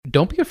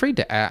don't be afraid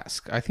to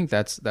ask. I think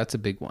that's a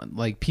big one.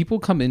 Like, people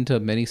come into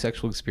many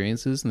sexual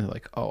experiences and they're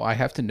like, oh, I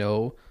have to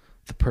know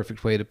the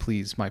perfect way to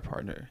please my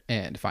partner.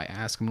 And if I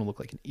ask, I'm going to look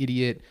like an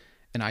idiot,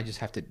 and I just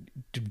have to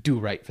do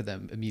right for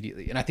them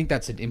immediately. And I think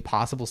that's an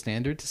impossible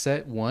standard to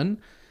set,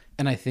 one.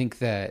 And I think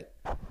that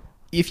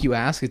if you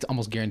ask, it's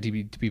almost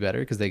guaranteed to be better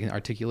because they can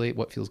articulate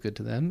what feels good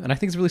to them. And I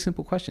think it's a really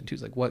simple question too.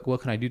 It's like,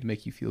 what can I do to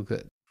make you feel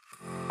good?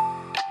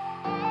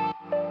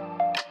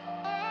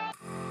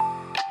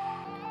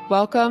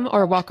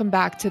 Welcome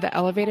back to the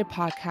Elevated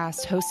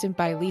Podcast hosted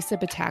by Lisa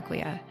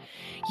Battaglia.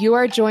 You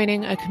are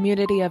joining a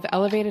community of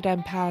elevated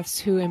empaths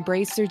who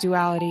embrace their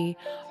duality,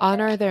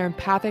 honor their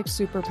empathic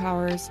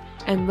superpowers,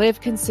 and live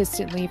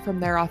consistently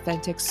from their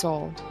authentic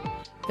soul.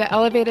 The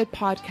Elevated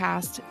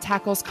Podcast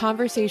tackles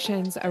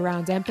conversations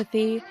around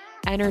empathy,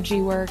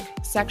 energy work,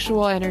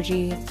 sexual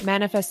energy,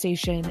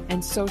 manifestation,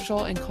 and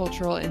social and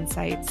cultural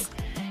insights.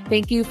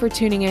 Thank you for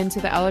tuning in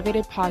to the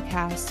Elevated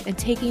Podcast and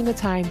taking the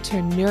time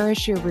to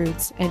nourish your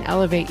roots and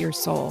elevate your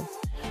soul.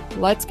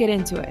 Let's get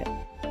into it.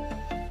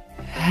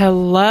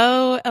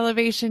 Hello,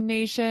 Elevation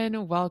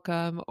Nation.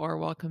 Welcome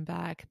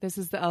back. This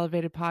is the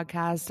Elevated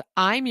Podcast.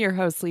 I'm your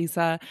host,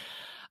 Lisa.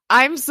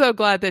 I'm so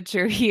glad that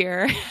you're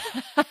here.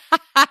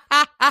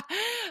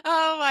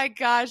 Oh my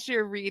gosh,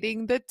 you're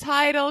reading the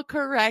title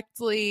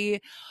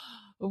correctly.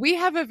 We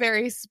have a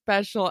very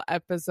special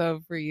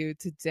episode for you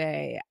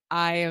today.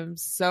 I am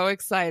so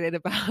excited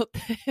about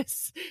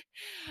this.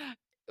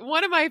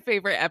 One of my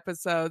favorite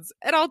episodes,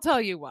 and I'll tell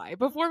you why.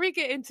 Before we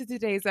get into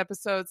today's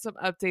episode, some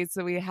updates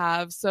that we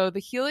have. So the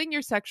Healing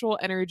Your Sexual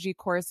Energy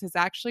course has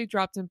actually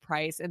dropped in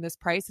price, and this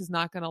price is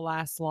not going to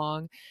last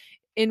long.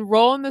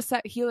 Enroll in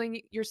the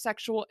Healing Your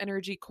Sexual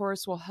Energy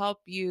course will help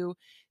you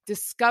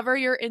discover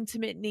your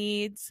intimate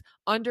needs,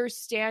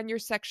 understand your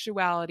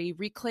sexuality,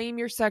 reclaim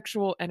your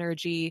sexual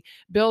energy,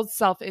 build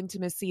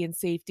self-intimacy and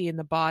safety in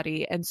the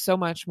body, and so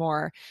much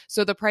more.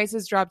 So the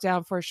prices dropped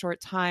down for a short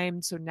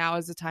time. So now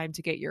is the time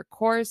to get your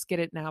course. Get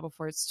it now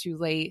before it's too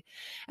late.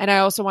 And I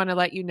also want to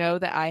let you know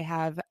that I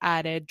have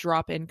added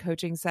drop-in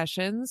coaching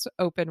sessions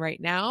open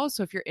right now.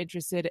 So if you're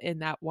interested in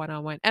that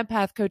one-on-one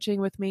empath coaching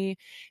with me,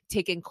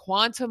 taking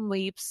quantum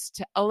leaps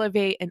to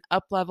elevate and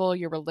up-level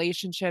your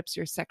relationships,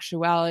 your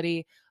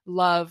sexuality,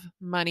 love,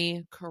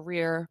 money,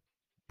 career,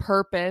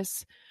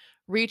 purpose,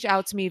 reach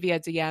out to me via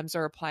DMs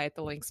or apply at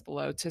the links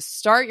below to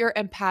start your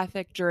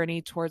empathic journey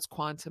towards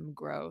quantum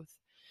growth.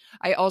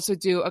 I also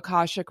do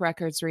Akashic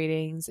Records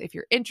readings. If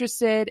you're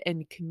interested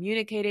in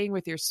communicating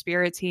with your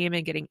spirit team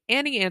and getting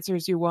any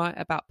answers you want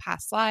about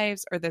past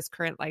lives or this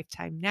current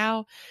lifetime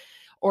now,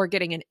 or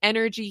getting an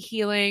energy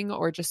healing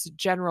or just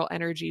general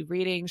energy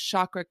reading,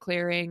 chakra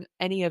clearing,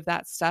 any of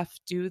that stuff,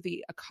 do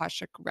the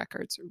Akashic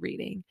Records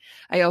reading.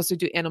 I also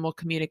do animal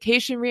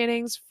communication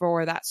readings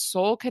for that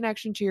soul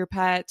connection to your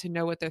pet, to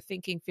know what they're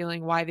thinking,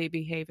 feeling, why they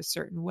behave a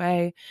certain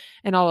way,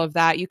 and all of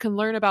that. You can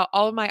learn about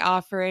all of my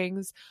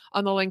offerings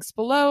on the links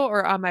below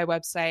or on my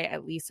website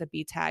at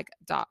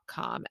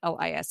lisabtag.com,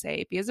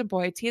 Lisa, B as in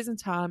boy, T as in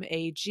Tom,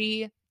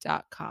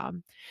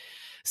 AG.com.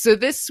 So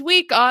this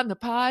week on the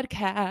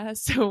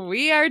podcast,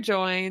 we are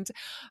joined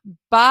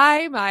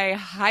by my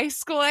high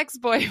school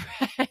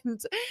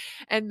ex-boyfriend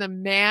and the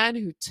man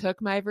who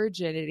took my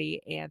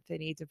virginity,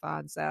 Anthony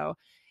DeVonzo.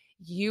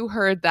 You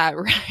heard that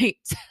right.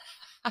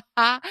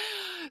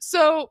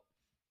 So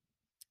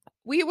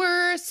we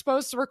were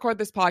supposed to record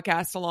this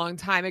podcast a long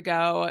time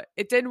ago.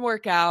 It didn't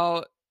work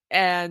out.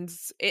 And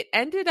it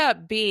ended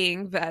up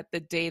being that the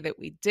day that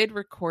we did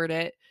record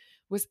it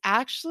was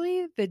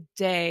actually the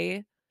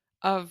day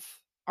of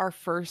our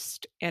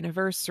first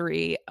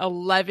anniversary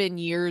 11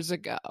 years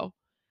ago,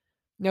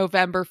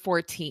 November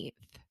 14th.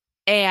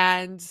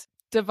 And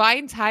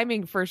divine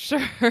timing for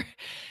sure,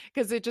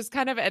 because it just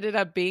kind of ended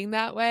up being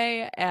that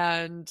way.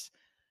 And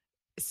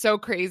so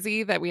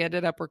crazy that we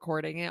ended up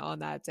recording it on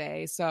that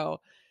day.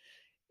 So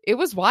it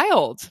was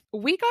wild.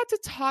 We got to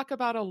talk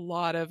about a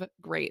lot of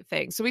great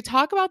things. So we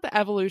talk about the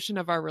evolution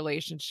of our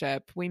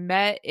relationship. We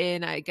met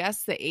in, I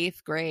guess, the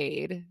 8th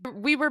grade.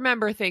 We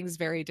remember things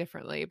very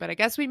differently, but I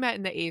guess we met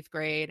in the 8th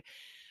grade.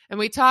 And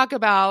we talk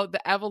about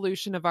the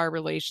evolution of our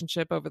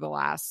relationship over the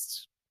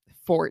last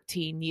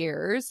 14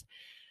 years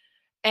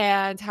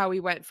and how we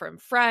went from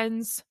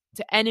friends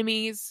to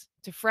enemies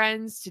to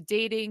friends to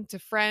dating to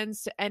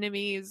friends to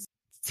enemies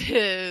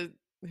to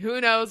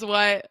who knows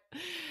what.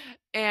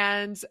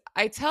 And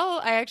I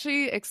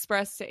actually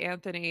expressed to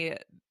Anthony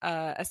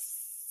a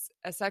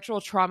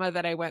sexual trauma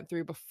that I went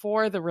through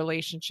before the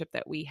relationship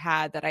that we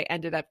had that I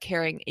ended up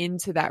carrying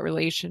into that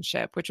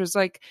relationship, which was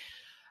like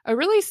a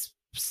really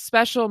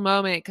special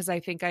moment because I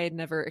think I had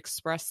never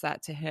expressed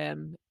that to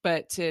him.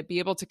 But to be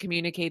able to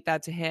communicate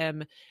that to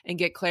him and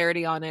get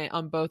clarity on it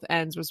on both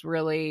ends was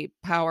really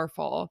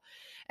powerful.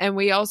 And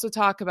we also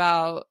talk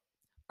about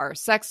our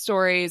sex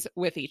stories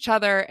with each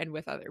other and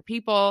with other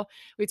people.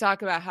 We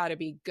talk about how to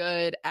be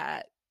good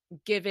at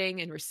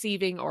giving and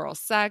receiving oral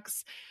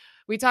sex.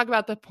 We talk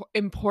about the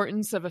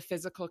importance of a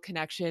physical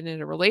connection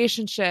in a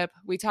relationship.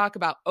 We talk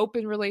about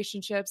open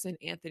relationships and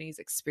Anthony's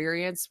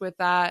experience with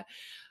that.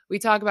 We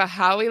talk about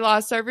how we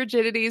lost our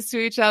virginities to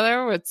each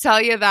other. We'll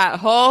tell you that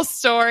whole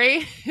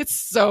story. It's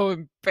so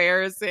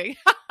embarrassing.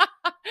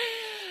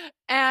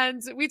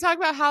 And we talk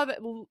about how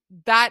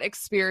that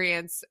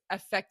experience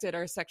affected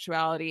our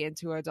sexuality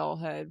into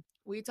adulthood.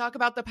 We talk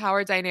about the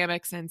power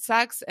dynamics in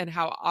sex and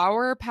how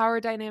our power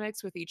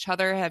dynamics with each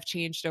other have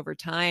changed over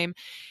time.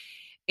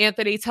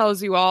 Anthony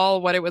tells you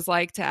all what it was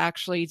like to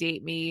actually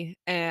date me.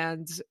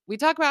 And we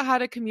talk about how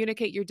to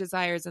communicate your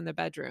desires in the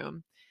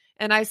bedroom.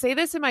 And I say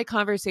this in my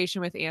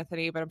conversation with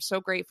Anthony, but I'm so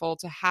grateful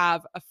to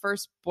have a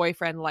first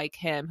boyfriend like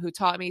him who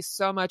taught me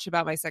so much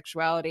about my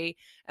sexuality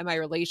and my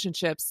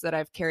relationships that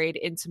I've carried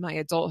into my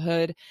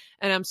adulthood.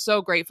 And I'm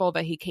so grateful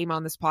that he came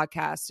on this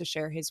podcast to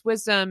share his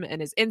wisdom and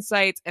his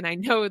insights. And I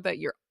know that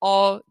you're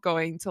all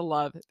going to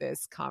love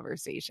this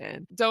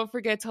conversation. Don't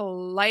forget to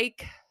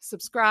like,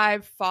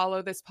 subscribe,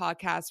 follow this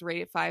podcast,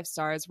 rate it 5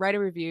 stars, write a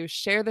review,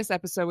 share this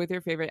episode with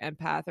your favorite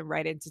empath, and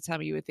write in to tell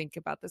me you would think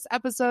about this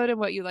episode and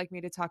what you'd like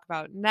me to talk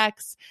about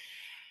next.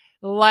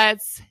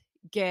 Let's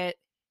get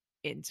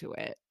into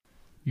it.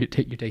 You're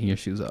taking your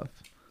shoes off.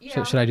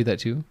 Yeah. Should I do that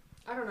too?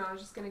 I don't know. I'm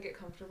just going to get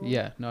comfortable.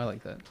 Yeah. No, I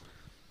like that.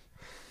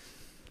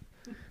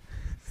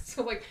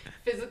 So like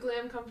physically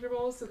I'm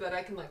comfortable so that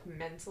I can like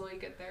mentally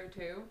get there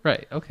too.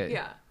 Right. Okay.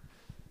 Yeah.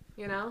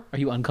 You know? Are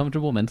you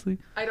uncomfortable mentally?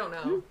 I don't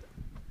know.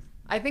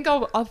 I think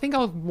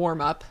I'll warm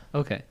up.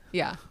 Okay.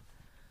 Yeah.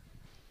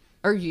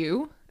 Are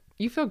you?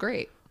 You feel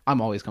great. I'm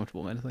always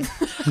comfortable mentally.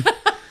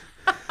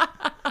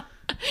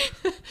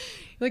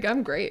 Like,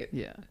 I'm great.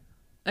 Yeah.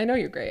 I know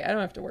you're great. I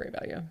don't have to worry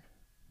about you.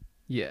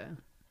 Yeah.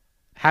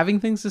 Having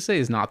things to say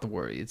is not the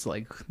worry. It's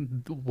like,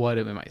 what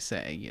am I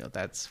saying? You know,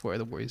 that's where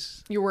the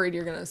worries. You're worried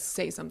you're going to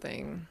say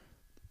something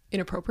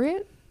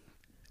inappropriate?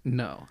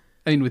 No.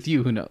 I mean, with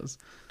you, who knows?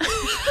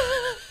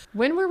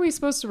 When were we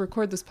supposed to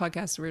record this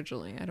podcast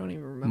originally? I don't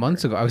even remember.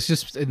 Months ago. I was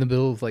just in the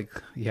middle of I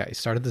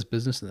started this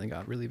business and then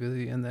got really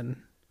busy. And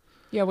then.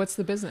 Yeah, what's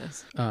the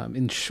business?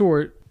 In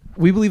short,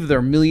 we believe that there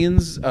are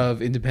millions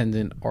of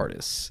independent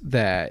artists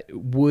that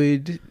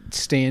would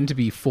stand to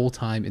be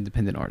full-time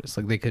independent artists.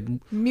 Like they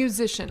could.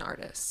 Musician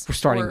artists. We're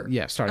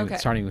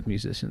starting with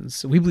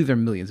musicians. We believe there are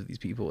millions of these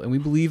people. And we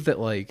believe that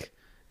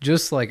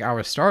just like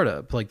our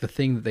startup, the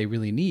thing that they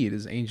really need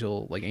is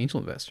angel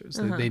investors.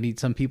 Uh-huh. They need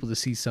some people to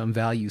see some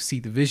value,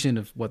 see the vision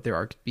of what their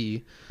art could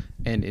be,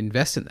 and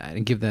invest in that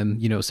and give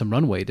them, some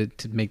runway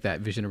to make that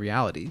vision a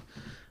reality.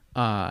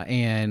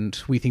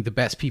 And we think the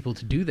best people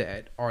to do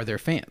that are their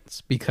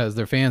fans, because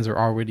their fans are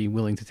already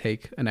willing to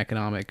take an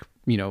economic,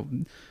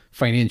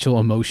 financial,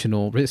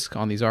 emotional risk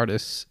on these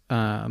artists,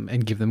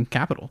 and give them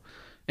capital.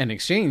 In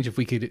exchange, if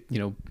we could,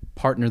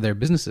 partner their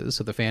businesses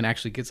so the fan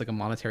actually gets a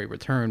monetary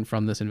return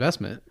from this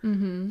investment,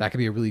 mm-hmm. that could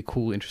be a really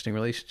cool, interesting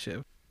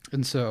relationship.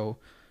 And so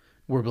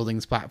we're building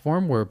this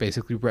platform where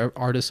basically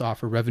artists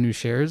offer revenue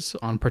shares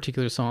on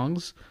particular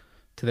songs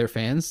to their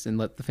fans and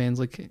let the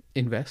fans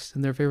invest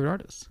in their favorite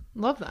artists.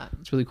 Love that.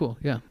 It's really cool.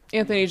 Yeah.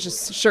 Anthony's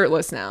just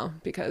shirtless now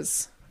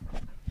because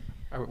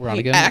we're on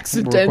again.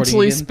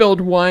 Accidentally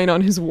spilled wine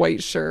on his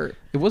white shirt.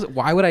 It wasn't.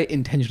 Why would I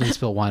intentionally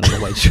spill wine on a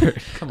white shirt?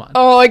 Come on.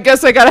 Oh, I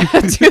guess I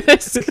gotta do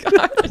this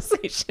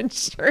conversation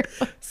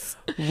shirtless.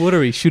 What are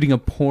we shooting a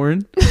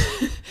porn?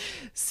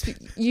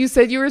 You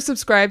said you were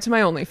subscribed to my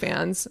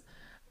OnlyFans,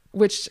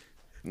 which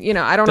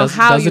I don't know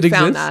how you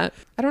found that.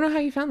 I don't know how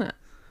you found that.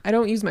 I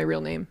don't use my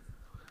real name.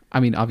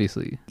 I mean,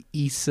 obviously,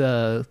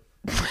 Issa.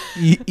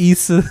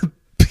 It's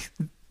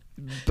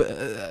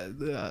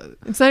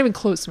not even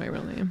close to my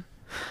real name.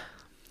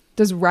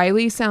 Does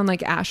Riley sound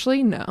like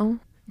Ashley? No.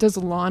 Does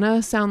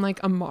Lana sound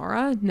like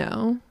Amara?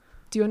 No.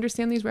 Do you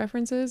understand these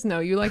references? No,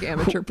 you like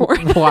amateur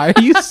porn. Why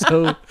are you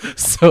so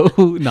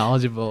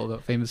knowledgeable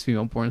about famous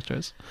female porn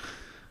stars?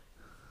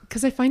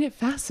 Because I find it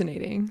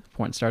fascinating.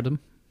 Porn stardom?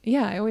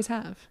 Yeah, I always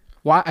have.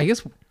 Why? I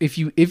guess if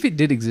it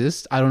did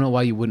exist, I don't know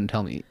why you wouldn't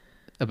tell me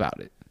about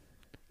it.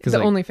 The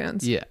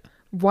OnlyFans? Yeah.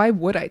 Why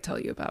would I tell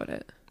you about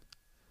it?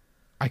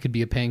 I could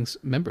be a paying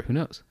member. Who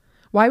knows?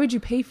 Why would you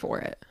pay for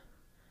it?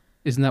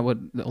 Isn't that what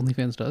the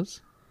OnlyFans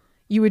does?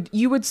 You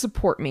would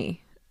support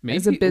me. Maybe.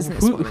 As a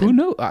businesswoman. Who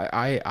knows?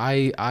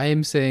 I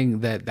am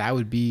saying that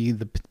would be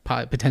the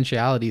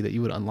potentiality that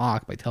you would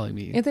unlock by telling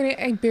me. Anthony,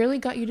 I barely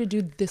got you to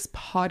do this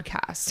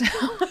podcast.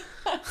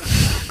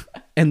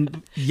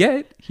 And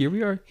yet, here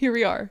we are. Here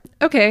we are.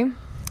 Okay.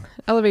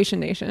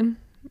 Elevation Nation.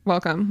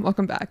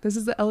 Welcome back. This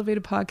is the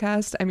Elevated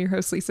Podcast. I'm your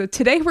host, Lisa.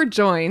 Today we're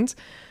joined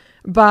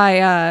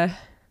by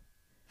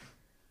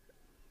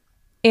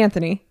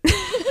Anthony.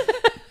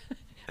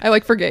 I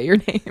forget your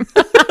name.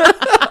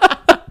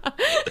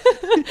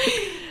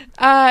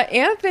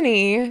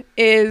 Anthony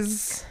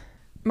is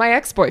my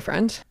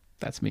ex-boyfriend.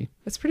 That's me.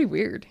 That's pretty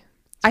weird.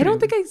 I don't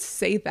think I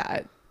say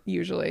that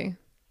usually,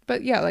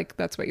 but yeah,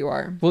 that's what you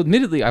are. Well,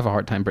 admittedly, I have a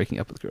hard time breaking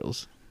up with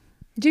girls.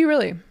 Do you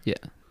really? Yeah.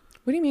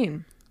 What do you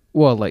mean?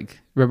 Well,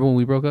 remember when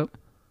we broke up?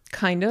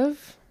 Kind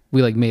of.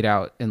 We made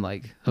out and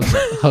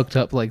hooked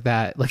up like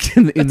that,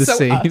 in the so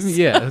same. Us.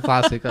 Yeah,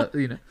 classic.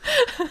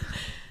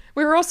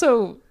 We were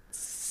also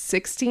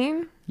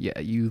 16. Yeah,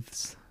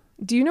 youths.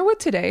 Do you know what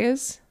today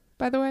is?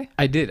 by the way?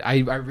 I did. I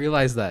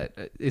realized that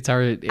it's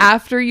our.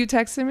 After you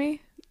texted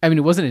me? I mean,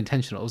 it wasn't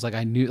intentional. It was like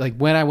I knew. Like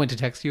when I went to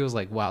text you, I was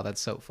like, "Wow,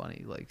 that's so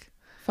funny." Like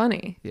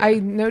funny. Yeah. I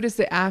noticed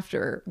it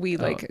after we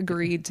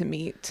agreed to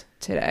meet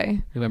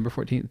today. November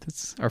 14th.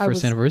 It's our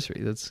first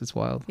anniversary. It's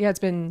wild. Yeah, it's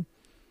been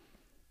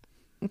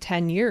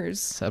 10 years.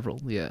 Several.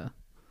 Yeah.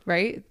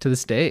 Right? To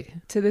this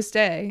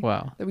day.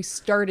 Wow. That we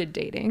started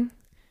dating.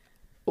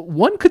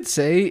 One could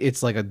say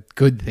it's like a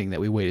good thing that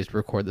we waited to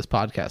record this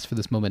podcast for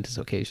this momentous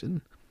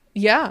occasion.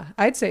 Yeah,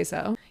 I'd say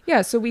so.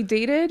 Yeah, so we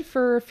dated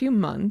for a few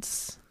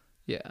months.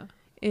 Yeah.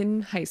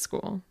 In high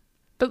school.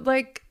 But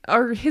like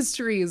our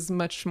history is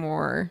much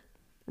more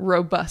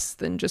robust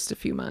than just a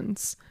few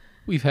months.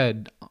 We've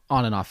had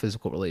on and off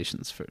physical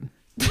relations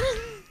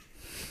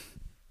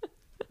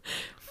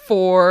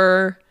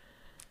for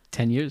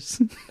 10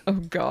 years. Oh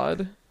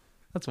God.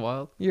 That's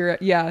wild.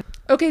 Yeah.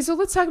 Okay, so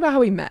let's talk about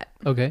how we met.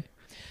 Okay.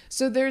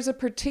 So there's a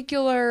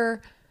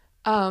particular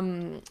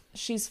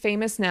she's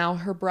famous now,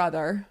 her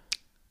brother.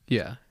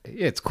 Yeah.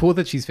 It's cool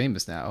that she's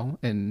famous now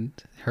and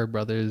her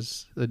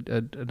brother's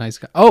a nice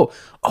guy. Oh,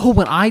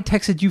 when I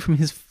texted you from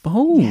his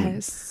phone.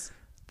 Yes.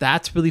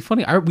 That's really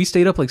funny. We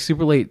stayed up like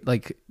super late,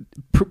 like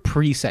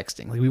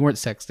pre-sexting. Like we weren't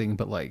sexting,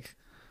 but like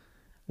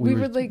we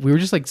were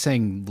just like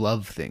saying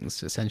love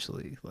things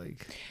essentially.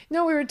 Like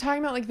no, we were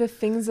talking about like the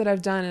things that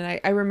I've done, and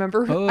I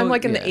remember I'm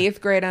like in the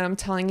 8th grade, and I'm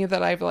telling you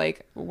that I've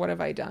like, what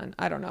have I done?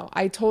 I don't know.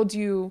 I told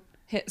you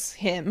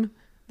him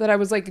that I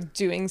was like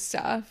doing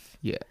stuff.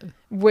 Yeah.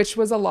 Which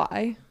was a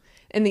lie.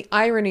 And the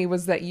irony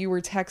was that you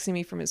were texting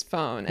me from his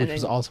phone. Which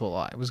was also a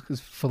lie. It was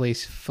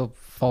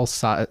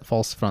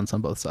false fronts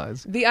on both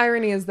sides. The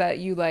irony is that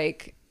you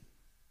like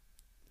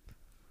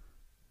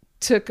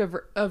took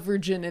a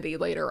virginity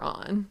later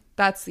on.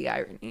 That's the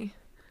irony.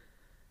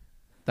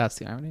 That's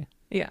the irony?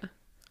 Yeah.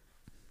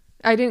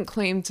 I didn't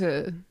claim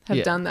to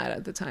have done that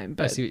at the time.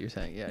 But I see what you're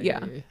saying.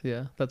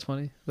 Yeah. That's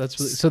funny. That's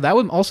really... So that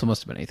one also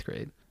must have been 8th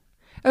grade.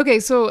 Okay,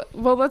 so,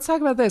 well, let's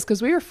talk about this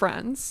because we were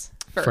friends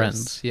first.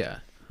 Friends, yeah.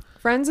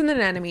 Friends and then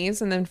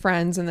enemies and then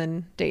friends and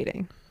then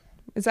dating.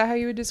 Is that how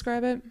you would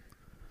describe it?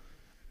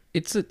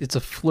 It's a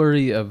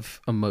flurry of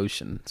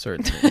emotion,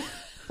 certainly.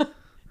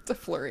 It's a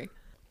flurry.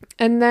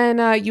 And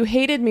then you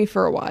hated me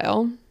for a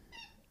while.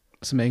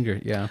 Some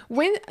anger, yeah.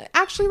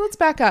 Actually, let's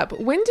back up.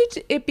 When did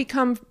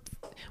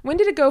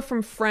it go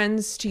from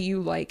friends to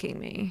you liking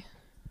me?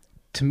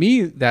 To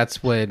me,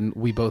 that's when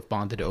we both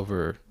bonded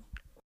over.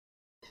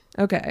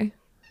 Okay.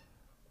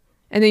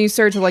 And then you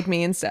started to like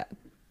me instead.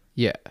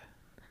 Yeah.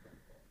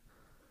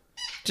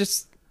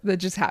 That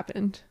just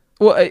happened.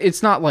 Well,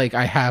 it's not like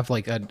I have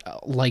like a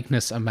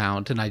likeness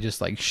amount and I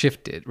just like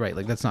shift it, right?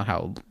 Like that's not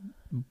how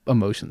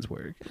emotions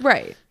work.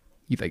 Right.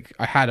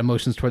 I had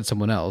emotions towards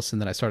someone else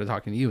and then I started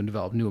talking to you and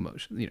developed new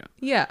emotions, you know?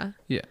 Yeah.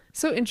 Yeah.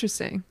 So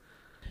interesting.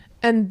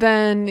 And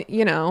then,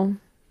 you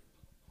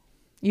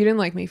didn't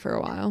like me for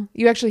a while.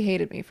 You actually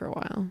hated me for a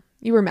while.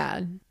 You were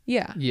mad.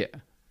 Yeah. Yeah.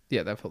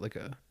 Yeah, that felt like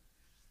a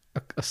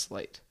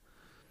slight.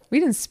 We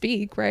didn't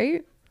speak,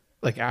 right?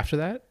 Like after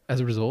that, as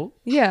a result?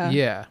 Yeah.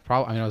 Yeah.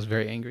 Probably. I mean, I was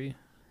very angry.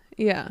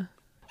 Yeah.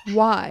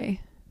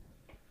 Why?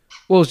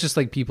 Well, it's just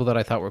like people that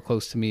I thought were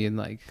close to me and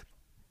like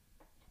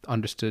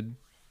understood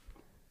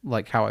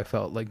like how I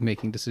felt, like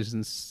making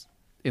decisions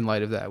in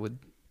light of that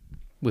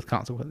with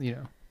consequence, you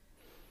know.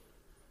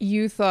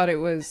 You thought it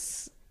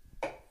was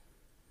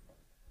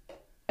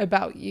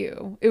about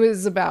you. It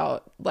was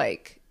about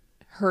like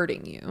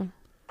hurting you.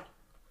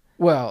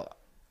 Well,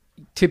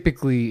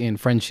 typically in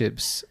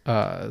friendships,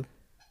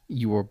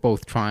 you were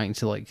both trying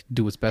to like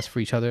do what's best for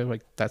each other.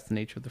 Like that's the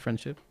nature of the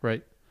friendship,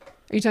 right?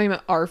 Are you talking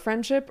about our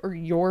friendship or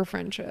your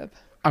friendship?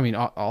 I mean,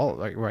 all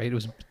like, right? It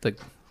was like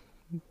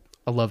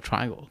a love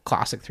triangle,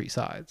 classic 3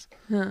 sides.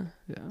 Huh.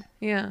 Yeah.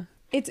 Yeah.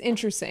 It's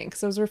interesting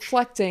because I was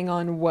reflecting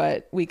on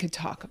what we could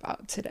talk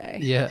about today.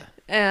 Yeah.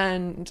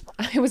 And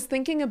I was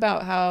thinking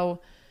about how,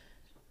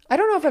 I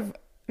don't know if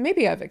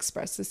maybe I've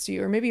expressed this to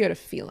you, or maybe you had a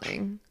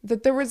feeling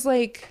that there was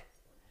like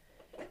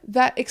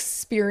that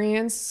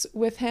experience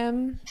with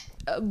him.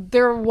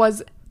 There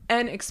was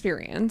an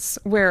experience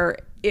where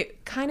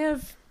it kind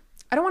of,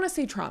 I don't want to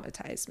say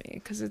traumatized me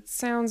because it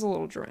sounds a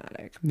little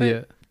dramatic,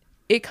 but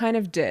it kind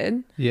of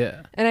did.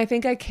 Yeah. And I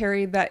think I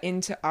carried that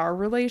into our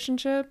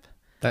relationship.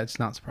 That's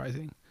not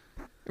surprising.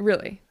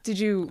 Really? Did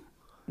you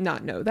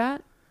not know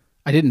that?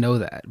 I didn't know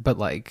that, but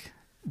like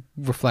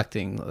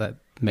reflecting, that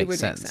makes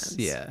sense.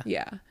 Yeah.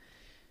 Yeah.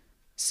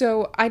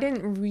 So I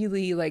didn't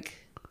really like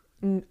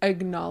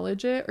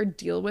acknowledge it or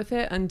deal with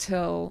it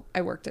until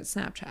I worked at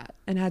Snapchat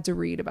and had to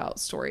read about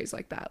stories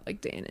like that,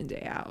 like day in and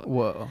day out.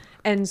 Whoa.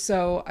 And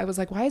so I was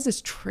like, why is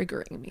this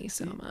triggering me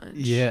so much?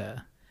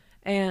 Yeah.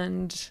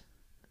 And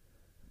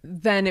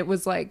then it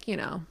was like,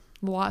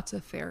 lots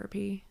of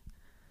therapy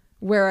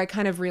where I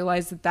kind of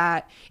realized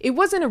that it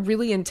wasn't a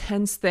really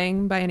intense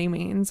thing by any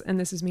means. And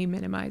this is me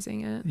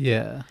minimizing it.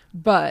 Yeah.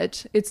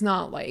 But it's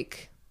not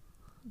like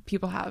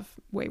people have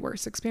way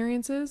worse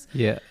experiences.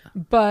 Yeah.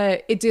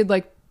 But it did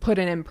like put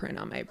an imprint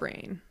on my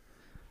brain.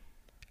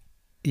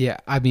 Yeah,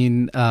 I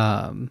mean,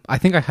 I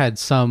think I had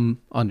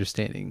some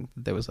understanding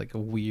that there was like a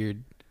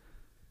weird,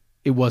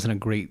 it wasn't a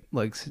great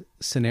like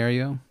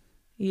scenario.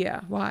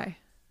 Yeah. Why?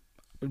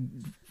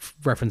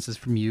 References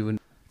from you, and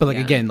but like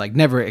Yeah. again, like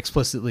never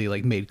explicitly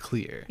like made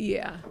clear.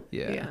 Yeah.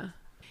 Yeah. Yeah.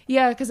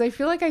 Yeah, because I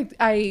feel like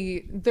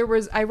I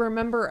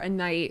remember a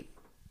night.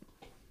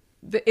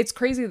 It's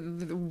crazy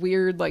the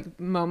weird like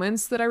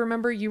moments that I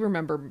remember. You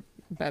remember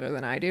better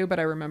than I do, but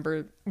I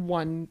remember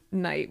one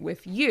night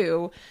with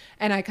you,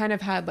 and I kind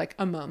of had like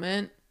a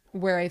moment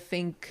where I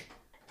think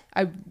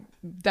I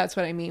that's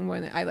what I mean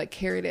when I like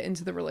carried it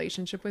into the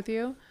relationship with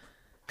you.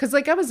 Because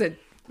like I was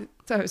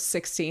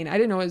 16. I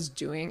didn't know what I was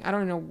doing. I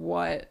don't know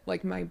what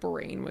like my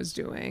brain was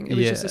doing. It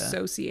was just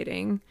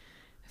associating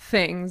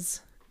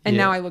things. And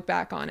now I look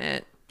back on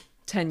it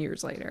 10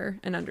 years later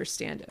and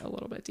understand it a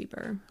little bit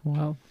deeper.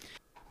 Wow.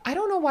 I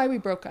don't know why we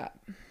broke up.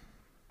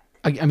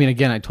 I mean,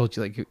 again, I told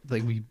you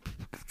like we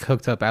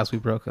hooked up as we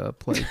broke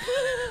up. Like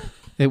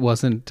it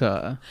wasn't.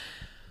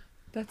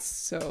 That's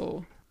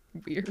so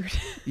weird.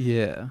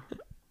 Yeah.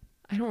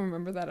 I don't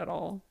remember that at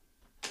all.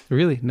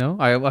 Really? No,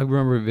 I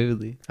remember it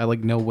vividly. I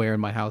like know where in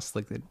my house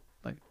like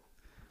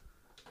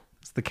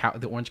it's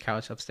the orange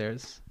couch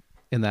upstairs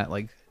in that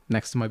like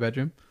next to my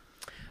bedroom.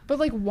 But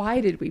like,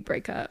 why did we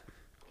break up?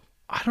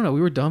 I don't know.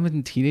 We were dumb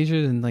and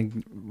teenagers and like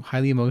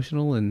highly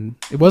emotional, and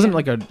it wasn't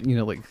like a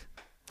like.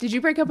 Did you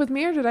break up with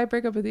me or did I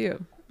break up with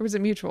you? Or was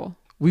it mutual?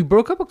 We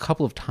broke up a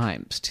couple of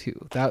times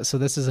too. So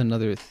this is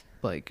another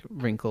like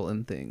wrinkle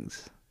in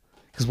things.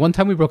 Because one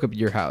time we broke up at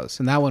your house,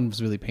 and that one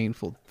was really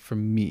painful for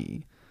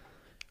me.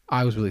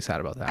 I was really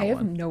sad about that one. I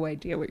have no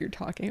idea what you're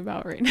talking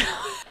about right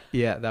now.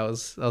 Yeah, that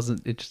was an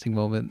interesting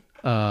moment.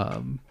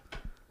 But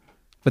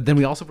then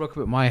we also broke up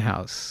at my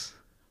house.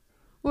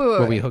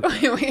 Wait.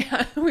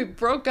 We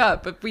broke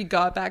up, but we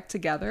got back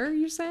together,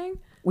 you're saying?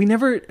 We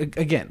never,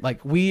 again,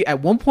 like we,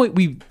 at one point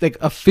we like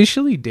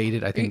officially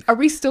dated, I think. Are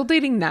we still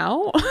dating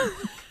now?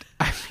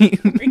 I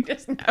mean, we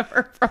just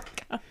never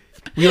broke up.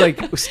 We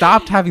like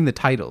stopped having the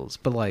titles,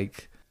 but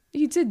like.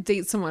 You did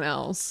date someone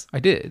else. I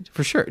did,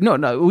 for sure.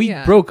 No, we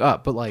broke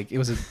up, but like it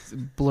was a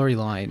blurry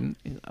line.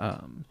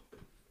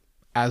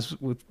 As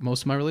with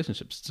most of my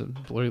relationships, it's a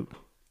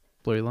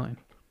blurry line.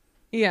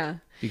 Yeah.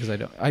 Because I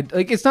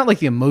like, it's not like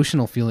the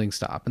emotional feelings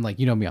stop. And like,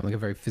 you know me, I'm like a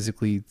very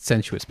physically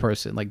sensuous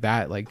person. Like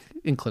that, like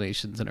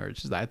inclinations and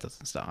urges, that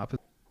doesn't stop.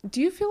 Do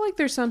you feel like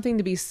there's something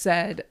to be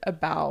said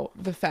about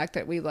the fact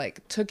that we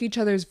like took each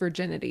other's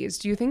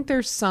virginities? Do you think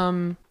there's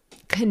some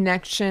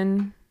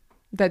connection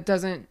that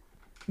doesn't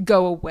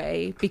go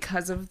away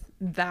because of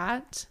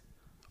that?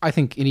 I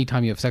think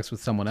anytime you have sex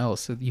with someone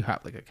else, you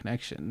have like a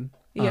connection.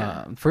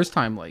 Yeah. First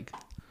time, like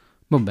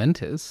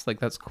momentous, like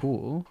that's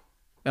cool.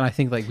 And I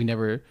think like we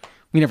never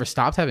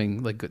stopped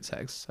having like good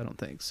sex. I don't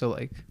think so.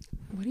 Like,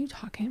 what are you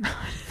talking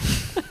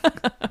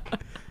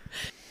about?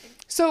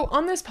 So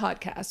on this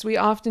podcast, we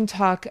often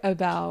talk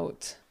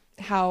about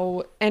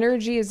how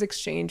energy is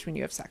exchanged when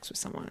you have sex with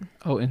someone.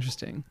 Oh,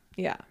 interesting.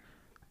 Yeah.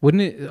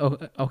 Wouldn't it? Oh,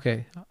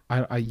 okay.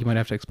 You might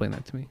have to explain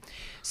that to me.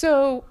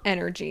 So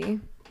energy,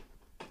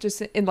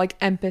 just in like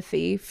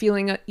empathy,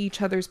 feeling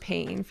each other's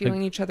pain,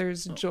 feeling each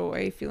other's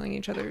joy, feeling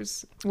each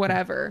other's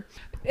whatever.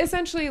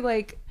 Essentially,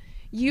 like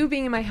you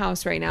being in my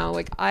house right now,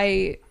 like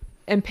I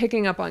am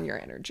picking up on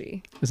your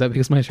energy. Is that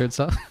because my shirt's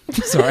off?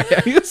 Sorry.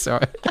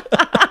 Sorry.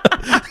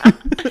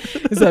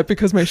 Is that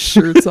because my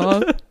shirt's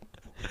off?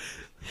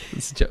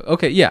 It's a joke.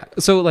 Okay, yeah.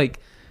 So like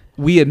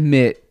we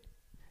emit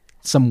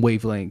some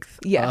wavelength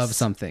of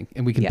something,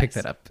 and we can pick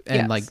that up,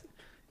 and like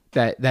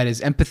that is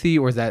empathy,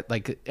 or is that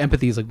like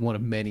empathy is like one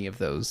of many of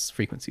those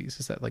frequencies?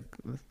 Is that like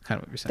kind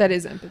of what you're saying? That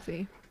is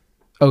empathy.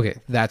 Okay,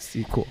 that's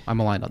cool. I'm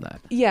aligned on that.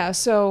 Yeah.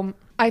 So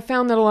I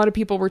found that a lot of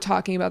people were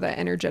talking about that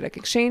energetic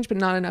exchange, but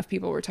not enough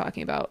people were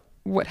talking about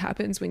what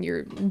happens when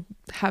you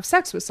have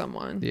sex with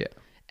someone. Yeah.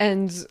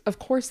 And of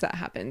course that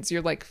happens.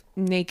 You're like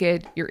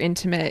naked, you're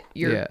intimate,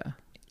 you're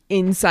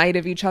inside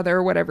of each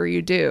other, whatever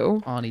you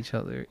do. On each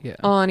other. Yeah.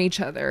 On each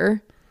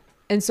other.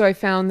 And so I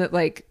found that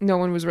like no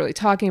one was really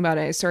talking about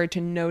it. I started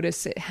to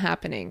notice it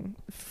happening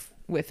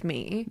with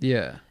me.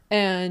 Yeah.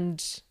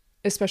 And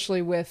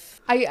especially with,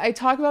 I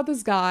talk about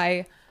this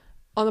guy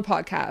on the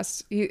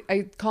podcast.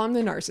 I call him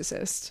the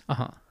narcissist.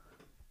 Uh-huh.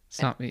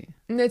 It's not me.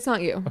 It's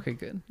not you. Okay,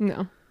 good.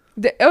 No.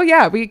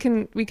 We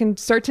can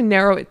start to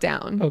narrow it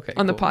down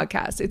on the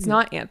podcast. It's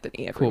not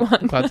Anthony, everyone.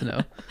 Cool. Glad to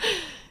know.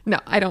 No,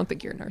 I don't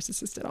think you're a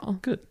narcissist at all.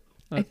 Good.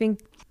 I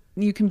think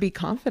you can be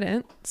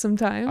confident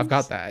sometimes. I've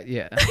got that.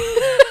 Yeah.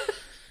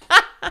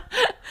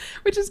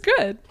 Which is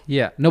good.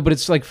 Yeah. No, but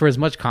it's like for as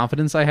much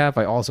confidence I have,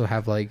 I also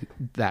have like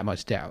that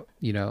much doubt.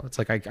 You know, it's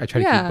like I try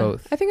to keep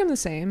both. I think I'm the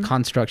same.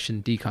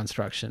 Construction,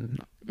 deconstruction,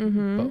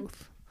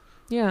 both.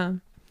 Yeah.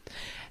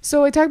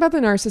 So I talk about the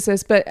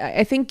narcissist, but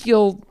I think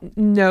you'll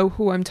know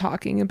who I'm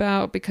talking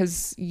about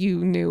because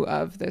you knew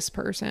of this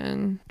person.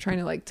 I'm trying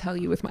to like tell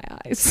you with my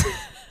eyes.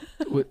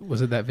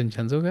 Was it that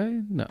Vincenzo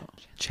guy? No.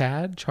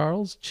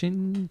 Charles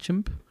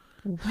Chimp?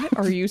 What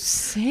are you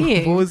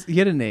saying? He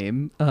had a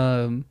name.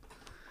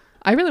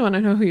 I really want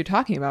to know who you're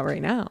talking about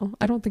right now.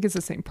 I don't think it's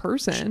the same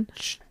person.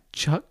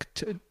 Todd?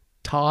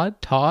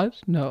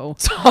 No.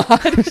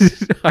 Todd.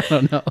 I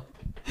don't know.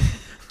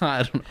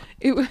 I don't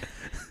know.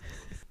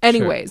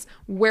 Anyways,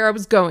 where I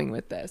was going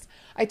with this,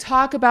 I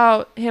talk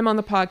about him on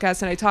the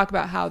podcast and I talk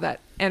about how that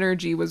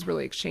energy was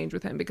really exchanged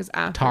with him because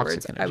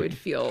afterwards I would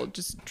feel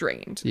just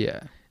drained.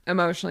 Yeah.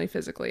 Emotionally,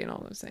 physically, and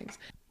all those things.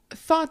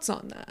 Thoughts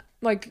on that?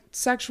 Like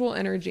sexual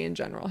energy in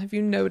general. Have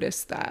you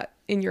noticed that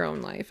in your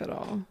own life at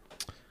all?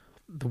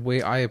 The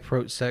way I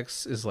approach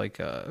sex is like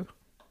a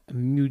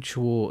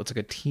mutual, it's like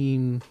a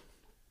team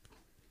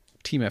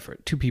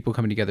effort. Two people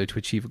coming together to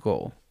achieve a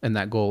goal. And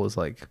that goal is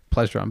like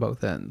pleasure on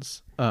both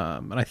ends.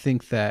 And I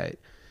think that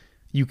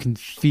you can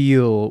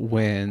feel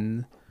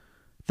when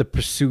the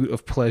pursuit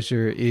of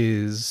pleasure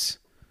is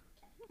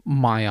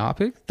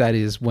myopic. That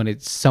is when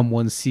it's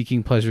someone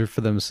seeking pleasure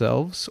for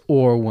themselves,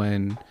 or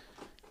when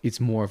it's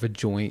more of a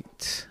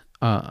joint,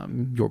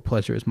 your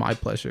pleasure is my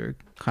pleasure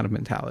kind of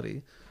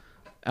mentality.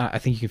 I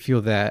think you can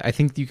feel that. I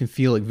think you can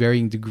feel like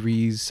varying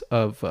degrees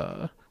of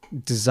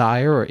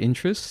desire or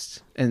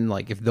interest, and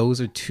like if those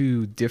are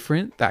too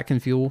different, that can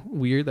feel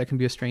weird. That can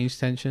be a strange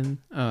tension.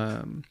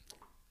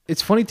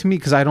 It's funny to me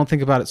because I don't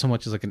think about it so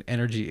much as like an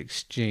energy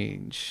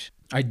exchange.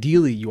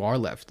 Ideally, you are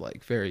left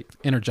like very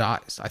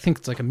energized. I think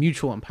it's like a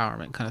mutual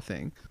empowerment kind of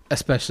thing,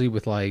 especially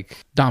with like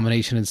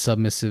domination and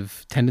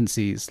submissive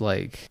tendencies.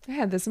 Like, I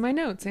had this in my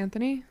notes,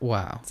 Anthony.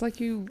 Wow. It's like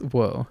you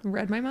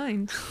read my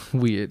mind.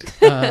 Weird.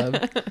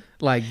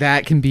 Like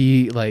that can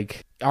be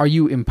like, are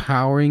you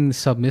empowering the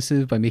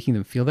submissive by making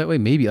them feel that way?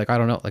 Maybe, like, I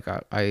don't know. Like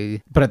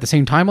but at the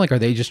same time, like, are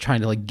they just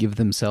trying to like give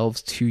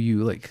themselves to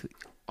you? Like,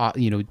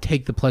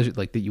 take the pleasure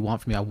like that you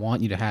want from me. I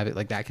want you to have it.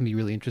 Like that can be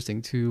really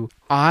interesting too.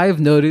 I've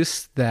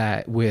noticed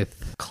that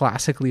with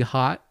classically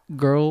hot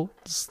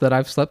girls that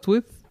I've slept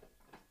with,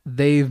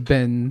 they've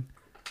been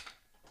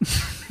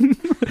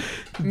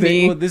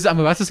I'm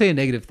about to say a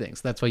negative thing,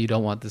 so that's why you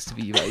don't want this to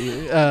be about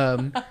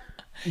you.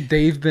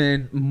 They've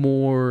been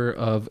more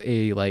of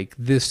a like,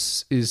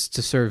 this is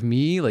to serve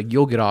me, like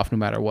you'll get off no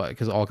matter what,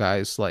 because all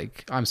guys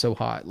like, I'm so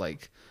hot,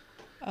 like,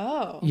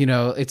 oh,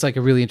 it's like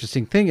a really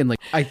interesting thing. And like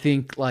I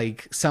think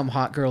like some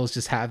hot girls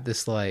just have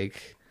this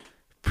like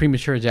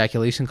premature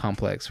ejaculation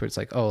complex where it's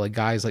like, oh, like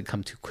guys like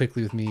come too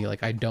quickly with me,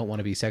 like I don't want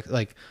to be sex,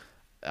 like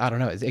I don't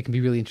know, it can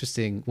be really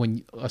interesting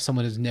when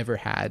someone has never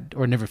had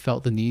or never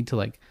felt the need to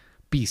like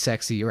be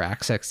sexy or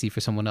act sexy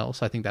for someone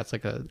else. I think that's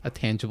like a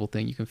tangible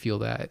thing. You can feel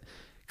that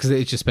because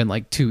it's just been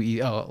like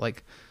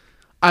like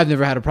I've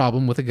never had a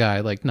problem with a guy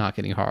like not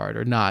getting hard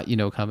or not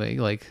coming.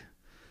 Like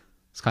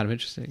it's kind of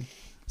interesting.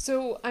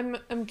 So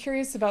I'm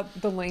curious about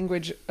the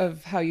language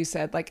of how you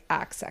said like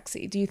act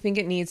sexy. Do you think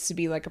it needs to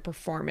be like a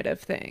performative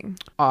thing?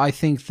 I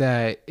think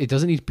that it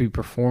doesn't need to be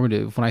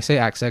performative. When I say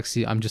act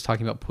sexy, I'm just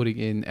talking about putting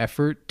in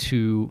effort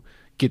to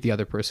get the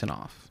other person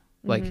off.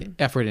 Like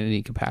effort in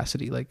any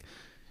capacity. Like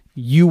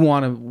you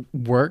want to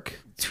work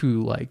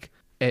to like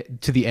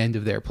to the end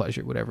of their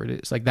pleasure, whatever it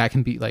is. Like that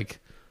can be like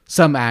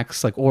some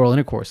acts like oral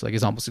intercourse like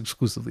is almost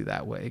exclusively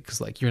that way, because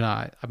like you're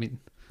not, I mean,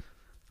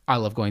 I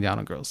love going down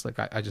on girls. Like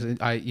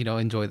I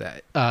enjoy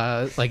that.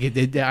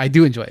 Like I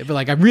do enjoy it, but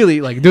like I'm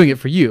really like doing it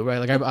for you, right?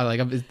 Like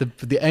I'm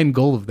the end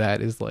goal of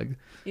that is like,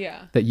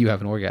 yeah, that you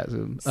have an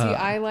orgasm. See,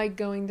 I like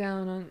going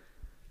down on,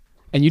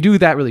 and you do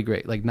that really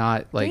great. Like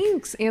not like,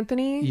 thanks,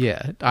 Anthony.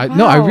 Yeah,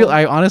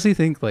 I honestly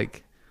think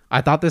like I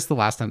thought this the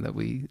last time that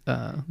we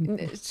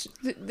last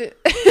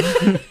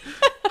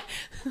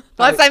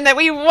time that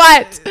we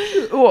what?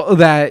 Well,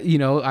 that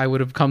I would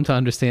have come to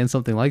understand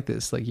something like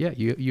this. Like, yeah,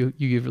 you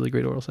give really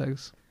great oral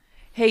sex.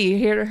 Hey,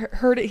 you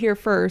heard it here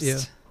first. Yeah.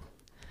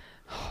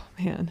 Oh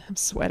man, I'm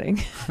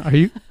sweating. Are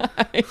you?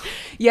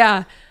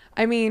 Yeah.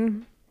 I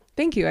mean,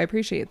 thank you. I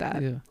appreciate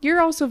that. Yeah.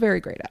 You're also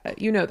very great at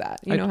it. You know that.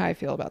 You know how I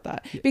feel about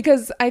that. Yeah.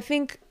 Because I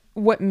think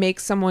what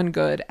makes someone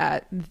good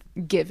at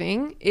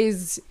giving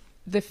is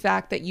the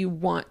fact that you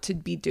want to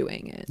be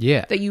doing it.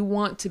 Yeah. That you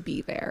want to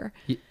be there.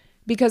 Yeah.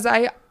 Because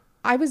I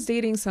was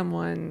dating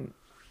someone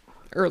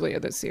earlier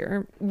this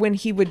year. When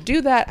he would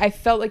do that, I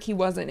felt like he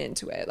wasn't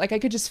into it. Like I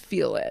could just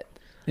feel it.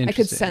 I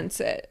could sense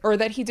it, or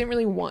that he didn't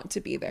really want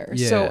to be there.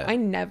 Yeah. So I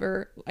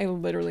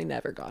literally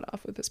never got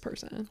off with this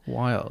person.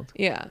 Wild.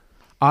 Yeah.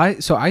 I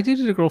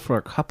dated a girl for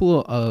a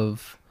couple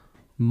of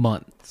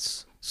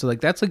months. So like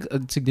that's like a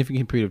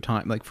significant period of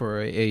time. Like for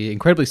a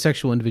incredibly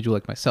sexual individual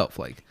like myself,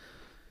 like,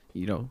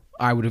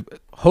 I would have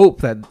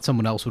hoped that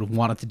someone else would have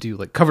wanted to do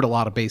like covered a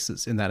lot of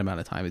bases in that amount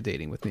of time of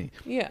dating with me.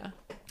 Yeah.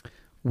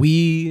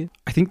 I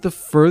think the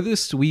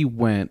furthest we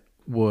went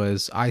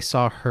was I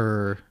saw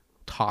her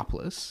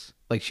topless.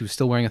 Like she was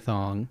still wearing a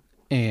thong,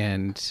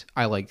 and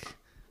I like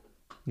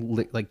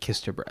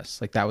kissed her breasts.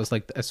 Like that was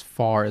like as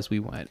far as we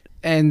went.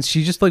 And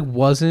she just like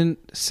wasn't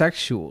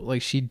sexual.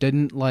 Like she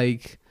didn't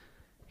like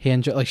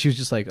like she was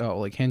just like, oh,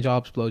 like hand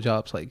jobs, blow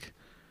jobs, like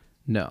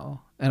no.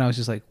 And I was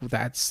just like,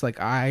 that's like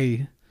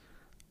I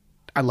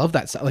love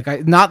that stuff. Like I,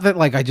 not that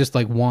like I just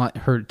like want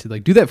her to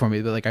like do that for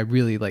me, but like I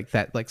really like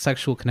that like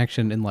sexual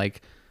connection and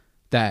like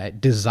that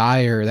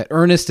desire, that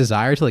earnest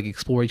desire to like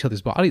explore each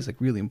other's bodies, like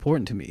really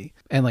important to me.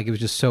 And like it was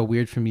just so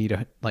weird for me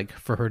to like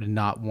for her to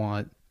not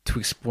want to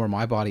explore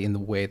my body in the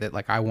way that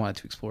like I wanted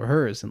to explore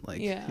hers, and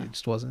like Yeah. it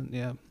just wasn't.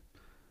 Yeah.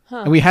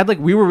 Huh. And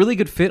we were really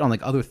good fit on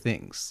like other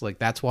things. Like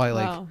that's why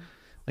Wow.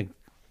 like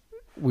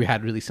we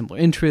had really similar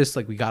interests.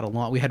 Like we got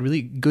along. We had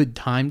really good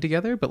time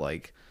together. But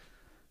like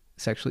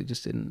sexually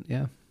just didn't.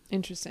 Yeah.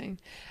 Interesting.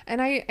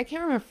 And I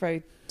can't remember if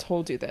I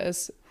told you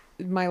this.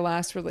 My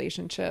last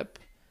relationship,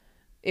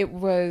 I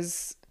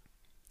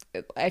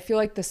feel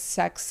like the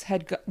sex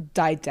had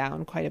died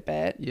down quite a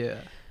bit. Yeah.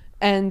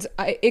 And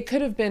it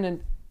could have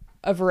been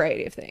a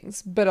variety of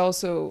things, but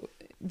also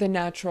the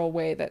natural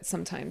way that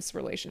sometimes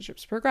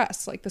relationships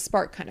progress, like the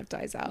spark kind of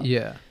dies out.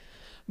 Yeah.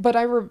 But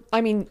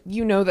I mean,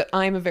 you know that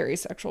I'm a very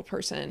sexual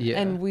person, Yeah.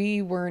 and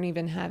we weren't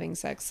even having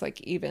sex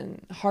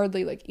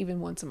hardly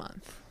once a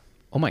month.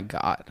 Oh my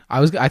God.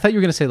 I thought you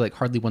were gonna say like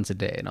hardly once a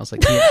day, and I was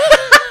like, yeah.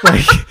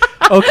 Like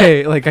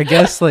okay, like I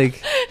guess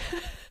like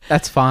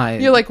that's fine.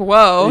 You're like,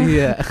 whoa,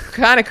 yeah,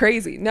 kind of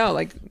crazy. No,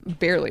 like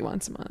barely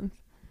once a month.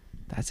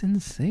 that's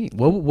insane.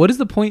 What is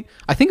the point?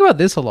 I think about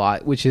this a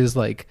lot, which is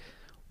like,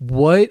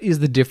 what is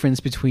the difference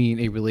between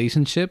a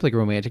relationship, like a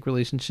romantic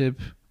relationship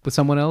with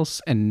someone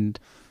else, and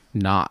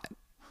not?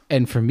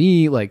 And for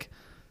me, like,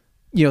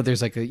 you know,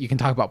 there's like you can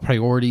talk about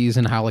priorities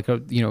and how like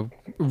a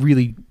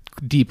really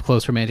deep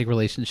close romantic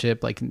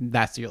relationship, like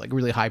that's your like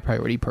really high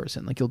priority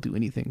person, like you'll do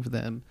anything for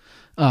them.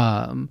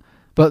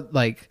 But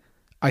like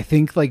I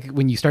think like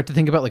when you start to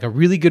think about like a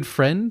really good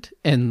friend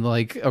and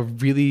like a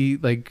really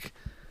like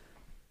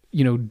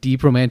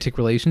deep romantic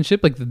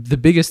relationship, like the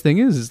biggest thing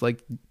is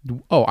like,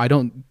 oh, I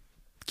don't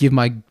give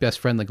my best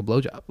friend like a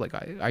blowjob, like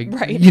I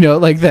right.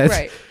 Like that.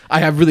 Right.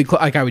 I have really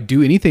like I would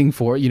do anything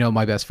for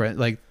my best friend,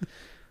 like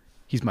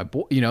he's my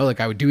boy, like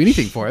I would do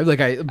anything for him. Like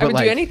I would do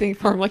anything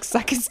for him, like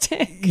suck his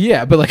dick.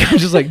 Yeah, but like I'm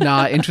just like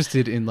not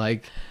interested in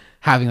like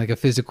having like a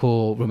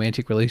physical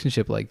romantic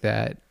relationship like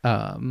that.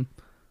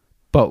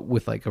 But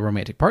with like a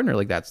romantic partner,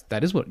 like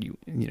that is what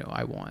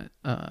I want.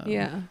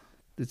 Yeah.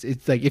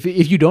 It's like if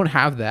you don't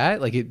have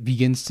that, like it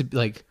begins to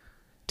like,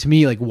 to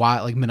me, like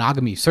why like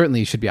monogamy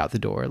certainly should be out the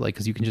door, like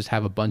because you can just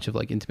have a bunch of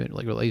like intimate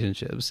like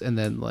relationships, and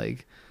then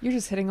like you're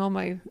just hitting all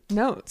my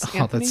notes. Oh,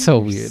 Anthony. that's so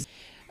weird.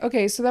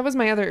 Okay, so that was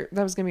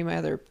gonna be my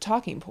other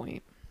talking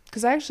point,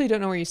 because I actually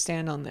don't know where you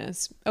stand on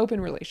this.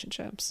 Open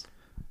relationships,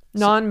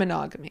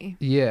 non-monogamy.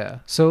 Yeah,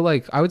 so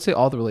like I would say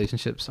all the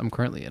relationships I'm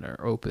currently in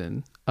are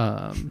open.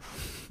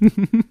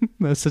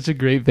 That's such a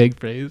great vague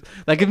phrase.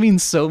 That could mean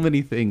so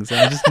many things.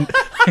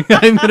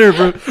 I'm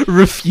gonna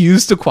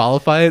refuse to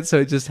qualify it, so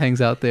it just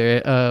hangs out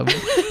there.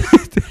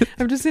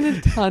 I'm just in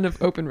a ton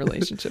of open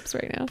relationships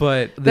right now.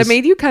 But that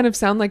made you kind of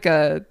sound like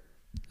a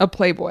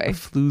playboy. A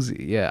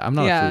floozy. Yeah, I'm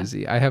not a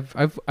floozy.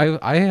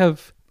 I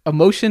have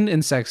emotion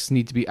and sex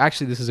need to be.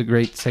 Actually, this is a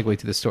great segue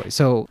to this story.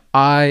 So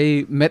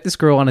I met this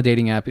girl on a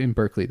dating app in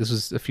Berkeley. This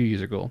was a few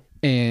years ago,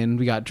 and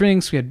we got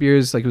drinks. We had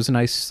beers. Like it was a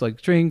nice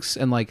like drinks,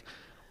 and like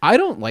I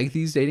don't like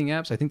these dating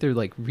apps. I think they're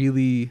like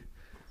really.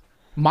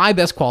 My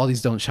best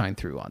qualities don't shine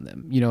through on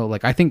them.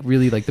 Like I think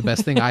really like the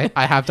best thing I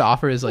have to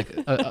offer is like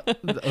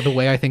the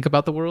way I think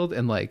about the world,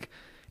 and like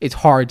it's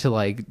hard to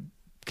like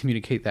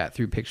communicate that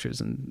through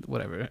pictures and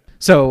whatever.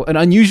 So an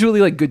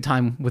unusually like good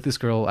time with this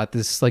girl at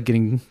this like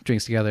getting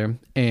drinks together,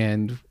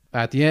 and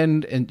at the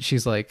end, and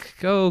she's like,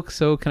 "Oh,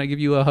 so can I give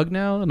you a hug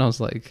now?" And I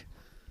was like,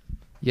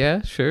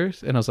 "Yeah, sure."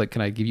 And I was like,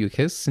 "Can I give you a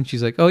kiss?" And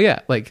she's like, "Oh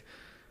yeah." Like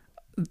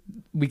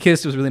we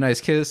kissed. It was a really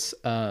nice kiss.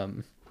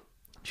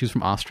 She was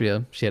from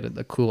Austria. She had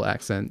a cool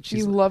accent.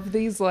 You love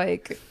these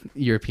like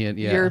European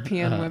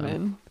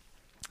women.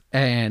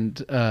 And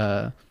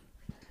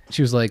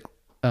she was like,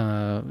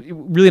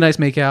 really nice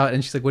makeout.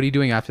 And she's like, "What are you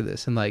doing after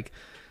this?" And like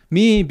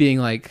me being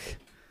like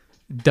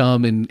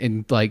dumb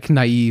and like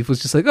naive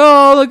was just like,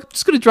 "Oh, like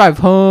just gonna drive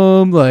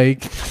home."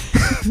 Like,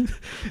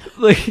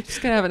 like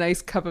just gonna have a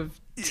nice cup of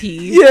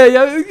tea.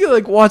 Yeah.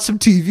 Like watch some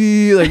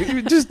TV.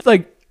 Like just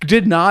like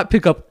did not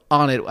pick up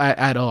on it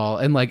at all.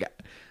 And like,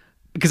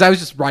 because I was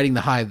just riding the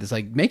high of this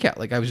like makeout.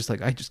 Like I was just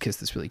like, I just kissed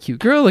this really cute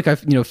girl. Like I,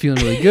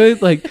 feeling really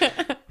good. Like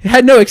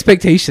had no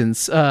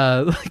expectations.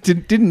 Like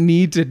didn't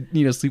need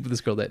to sleep with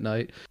this girl that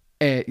night.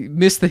 And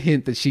missed the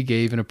hint that she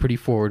gave in a pretty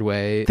forward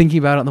way. Thinking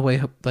about it on the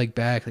way like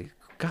back, like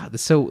God,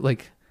 that's so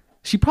like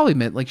she probably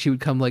meant like she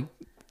would come like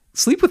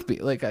sleep with me.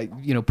 Like I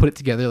put it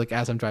together like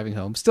as I'm driving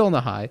home, still on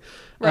the high.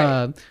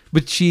 Right.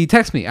 But she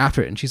texted me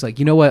after it, and she's like,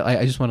 "You know what?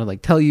 I just want to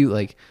like tell you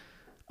like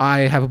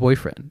I have a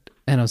boyfriend."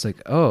 And I was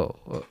like,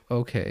 "Oh,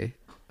 okay."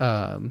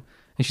 And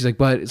she's like,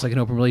 "But it's like an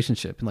open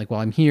relationship, and like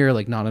while I'm here,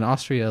 like not in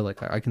Austria,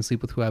 like I can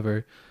sleep with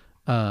whoever."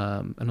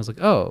 And I was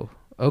like, "Oh,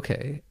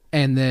 okay."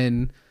 And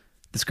then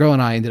this girl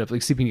and I ended up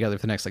like sleeping together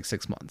for the next like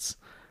 6 months,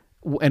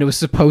 and it was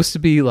supposed to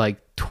be like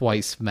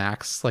twice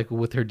max, like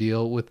with her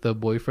deal with the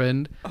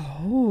boyfriend.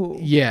 Oh,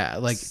 yeah,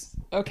 like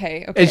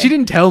okay. And she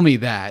didn't tell me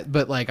that,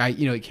 but like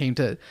it came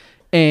to,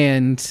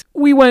 and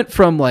we went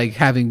from like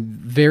having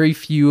very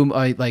few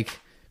like.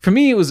 For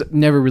me, it was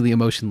never really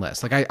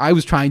emotionless. Like I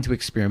was trying to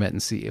experiment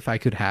and see if I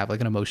could have like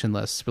an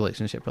emotionless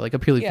relationship or like a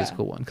purely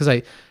physical one. Because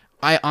I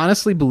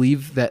honestly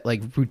believe that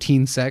like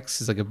routine sex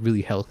is like a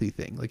really healthy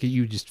thing. Like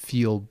you just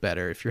feel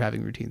better if you're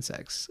having routine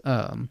sex.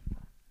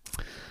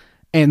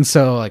 And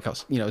so like I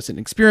was, it's an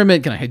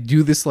experiment. Can I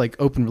do this like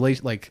open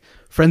relation, like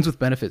friends with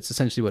benefits,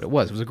 essentially what it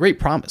was. It was a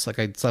great promise. Like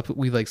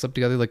we like slept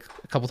together like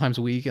a couple times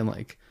a week and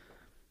like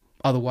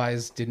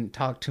otherwise didn't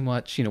talk too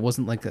much.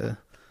 Wasn't like a.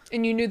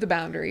 And you knew the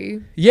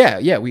boundary. Yeah.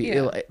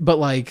 But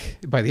like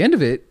by the end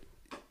of it,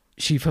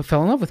 she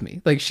fell in love with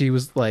me. Like she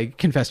was like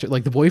confessed her.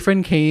 Like the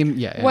boyfriend came.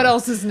 Yeah. What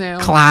else is new?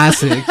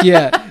 Classic.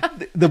 Yeah.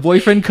 The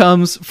boyfriend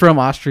comes from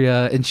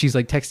Austria and she's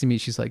like texting me.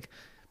 She's like,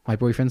 my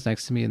boyfriend's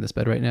next to me in this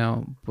bed right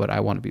now, but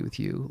I want to be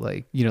with you.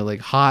 Like, like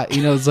hot,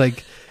 it's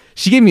like,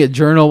 she gave me a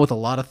journal with a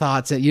lot of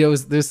thoughts and,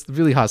 there's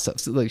really hot stuff.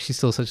 So, like, she's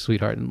still such a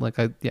sweetheart. And like,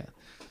 if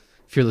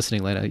you're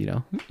listening, Lena, how, you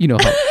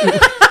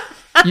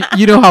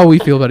know how we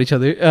feel about each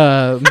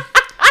other.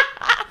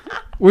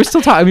 We're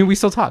still talking. I mean, we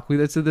still talk.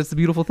 That's the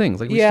beautiful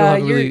things. Like, we still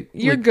have a really,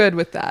 you're like, good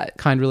with that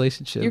kind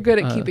relationship. You're good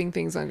at keeping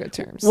things on good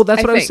terms. Well,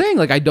 that's what I was saying.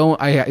 Like,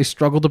 I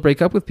struggle to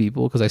break up with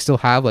people because I still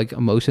have like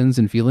emotions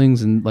and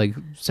feelings and like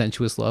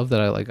sensuous love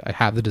that I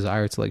have the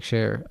desire to like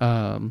share.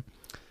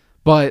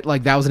 But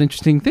like that was an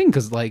interesting thing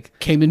because like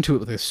came into it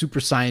with a super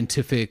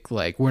scientific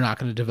like we're not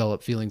going to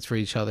develop feelings for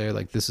each other.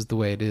 Like this is the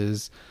way it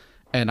is,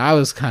 and I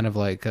was kind of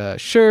like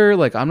sure.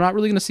 Like I'm not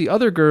really going to see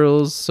other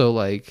girls, so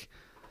like.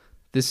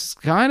 This is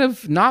kind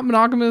of not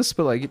monogamous,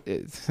 but like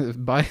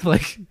by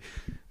like,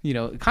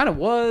 it kind of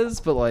was,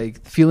 but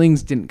like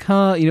feelings didn't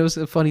come, it was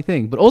a funny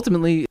thing. But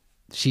ultimately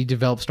she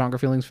developed stronger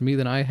feelings for me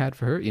than I had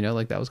for her,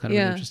 like that was kind of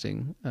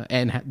interesting.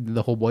 And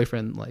the whole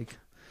boyfriend like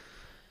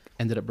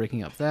ended up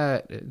breaking up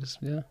that.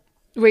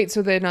 Wait,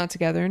 so they're not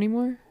together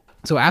anymore?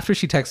 So after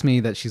she texts me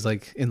that she's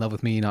like in love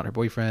with me, not her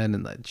boyfriend,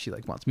 and that she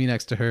like wants me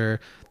next to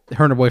her and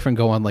her boyfriend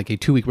go on like a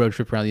 2-week road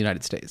trip around the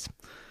United States.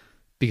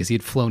 Because he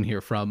had flown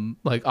here from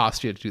like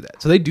Austria to do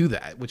that. So they do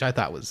that, which I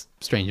thought was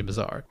strange and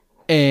bizarre.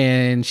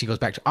 And she goes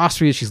back to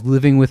Austria. She's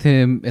living with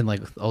him. And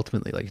like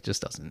ultimately like it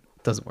just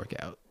doesn't work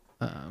out.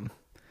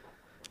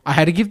 I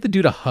had to give the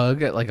dude a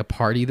hug at like a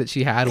party that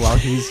she had while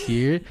he was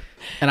here.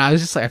 And I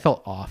was just like, I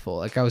felt awful.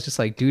 Like I was just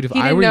like, dude, if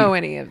I were know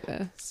any of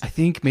this. I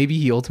think maybe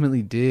he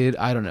ultimately did.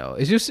 I don't know.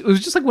 It was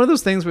just like one of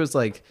those things where it's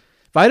like,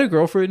 if I had a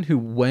girlfriend who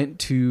went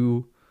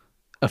to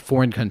a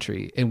foreign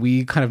country and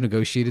we kind of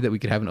negotiated that we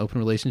could have an open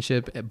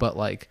relationship but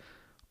like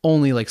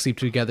only like sleep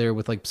together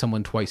with like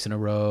someone twice in a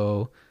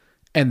row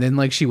and then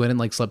like she went and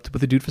like slept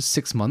with a dude for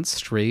 6 months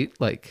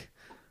straight, like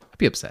I'd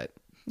be upset.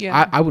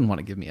 I wouldn't want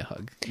to give me a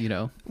hug, do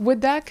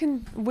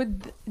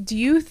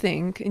you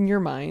think in your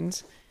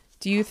mind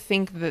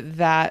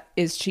that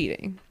is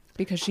cheating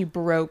because she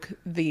broke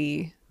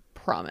the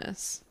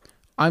promise,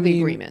 the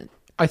agreement?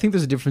 I think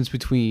there's a difference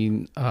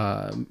between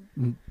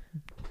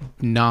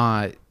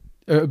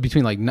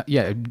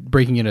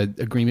breaking an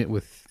agreement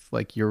with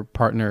like your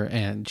partner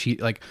and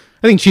cheat. Like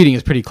I think cheating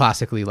is pretty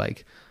classically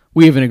like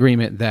we have an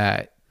agreement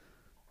that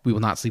we will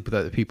not sleep with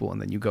other people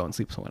and then you go and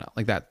sleep with someone else.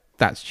 Like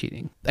that's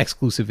cheating.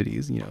 Exclusivity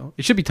is,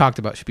 it should be talked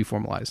about, should be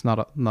formalized.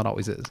 Not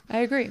always is. I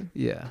agree.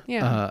 Yeah.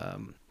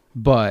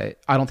 But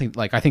I don't think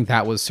I think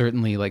that was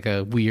certainly like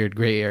a weird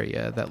gray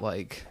area that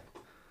like,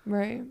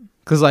 right.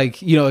 Cause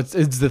like,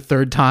 it's the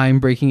third time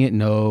breaking it.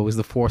 No, it was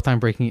the fourth time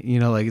breaking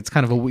it. Like it's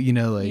kind of like,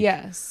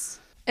 yes.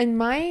 And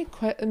my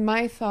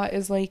thought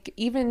is like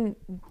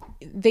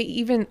they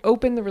even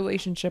opened the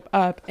relationship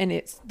up and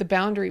the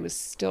boundary was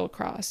still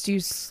crossed. Do you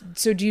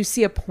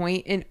see a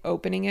point in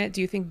opening it?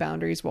 Do you think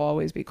boundaries will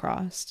always be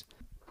crossed?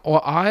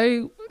 Well,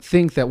 I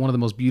think that one of the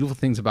most beautiful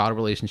things about a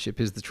relationship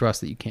is the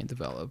trust that you can't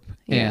develop.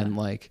 Yeah. And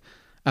like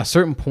at a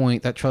certain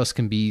point that trust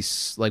can be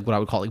like what I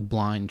would call like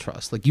blind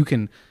trust. Like you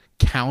can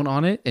count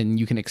on it and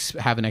you can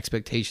have an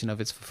expectation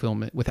of its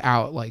fulfillment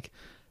without like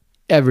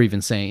ever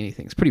even saying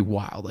anything. It's pretty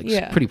wild,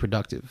 like pretty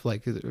productive,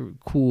 like a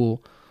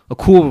cool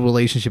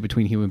relationship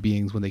between human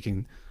beings when they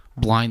can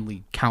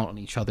blindly count on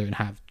each other and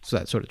have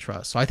that sort of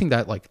trust. So I think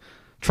that like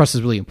trust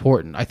is really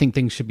important. I think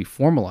things should be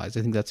formalized.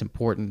 I think that's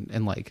important.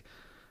 And like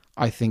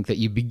I think that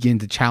you begin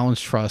to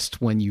challenge trust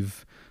when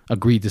you've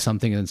agreed to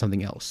something and then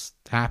something else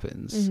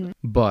happens. Mm-hmm.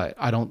 But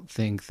I don't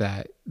think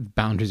that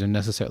boundaries are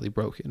necessarily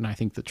broken. And I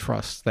think the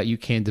trust that you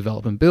can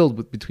develop and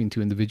build between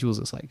two individuals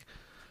is like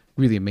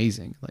really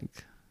amazing.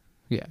 Like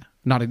yeah,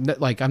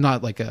 I'm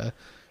not like a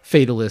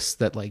fatalist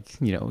that like,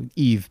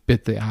 Eve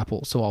bit the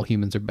apple, so all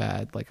humans are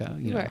bad. Like,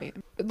 right.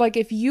 Like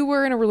if you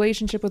were in a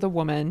relationship with a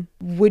woman,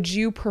 would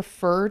you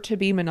prefer to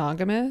be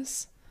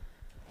monogamous?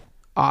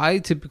 I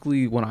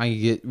typically, when I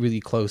get really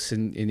close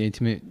and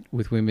intimate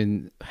with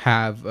women,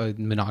 have a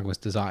monogamous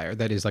desire.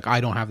 That is like, I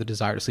don't have the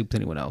desire to sleep with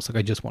anyone else. Like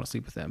I just want to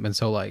sleep with them. And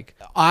so like,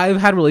 I've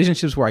had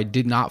relationships where I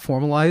did not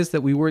formalize that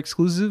we were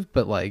exclusive,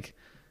 but like,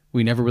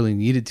 we never really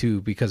needed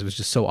to because it was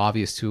just so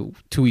obvious to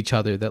each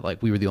other that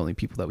like we were the only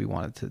people that we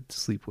wanted to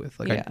sleep with.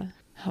 Like, yeah.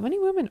 How many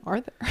women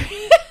are there?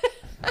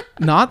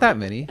 Not that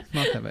many.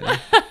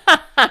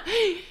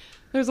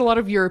 There's a lot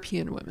of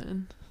European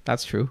women.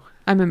 That's true.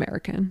 I'm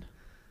American.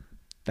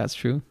 That's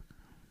true.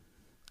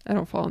 I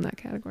don't fall in that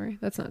category.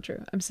 That's not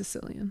true. I'm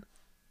Sicilian.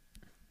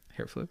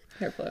 Hair flip.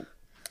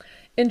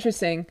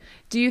 Interesting.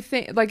 Do you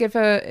think like if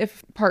a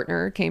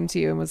partner came to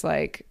you and was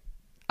like,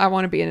 I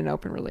want to be in an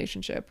open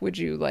relationship, would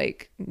you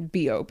like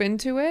be open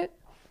to it?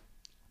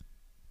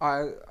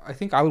 I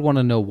think I would want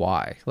to know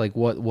why, like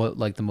what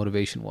like the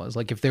motivation was.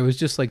 Like if there was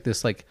just like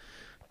this like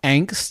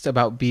angst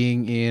about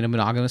being in a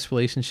monogamous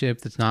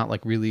relationship that's not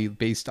like really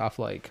based off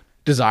like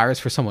desires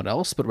for someone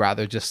else, but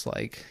rather just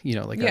like, you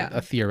know, like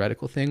a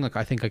theoretical thing. Like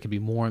I think I could be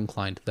more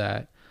inclined to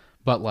that.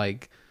 But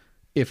like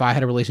if I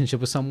had a relationship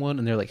with someone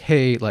and they're like,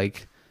 hey,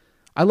 like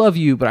I love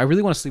you, but I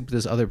really want to sleep with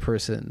this other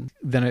person,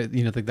 then it,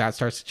 you know, like that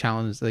starts to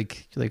challenge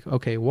like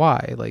okay,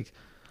 why? Like,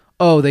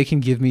 oh, they can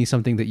give me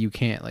something that you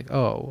can't. Like,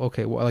 oh,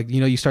 okay, well, like, you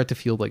know, you start to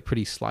feel like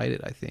pretty slighted,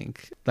 I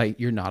think, like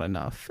you're not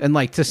enough. And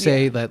like to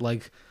say that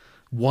like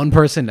one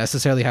person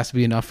necessarily has to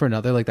be enough for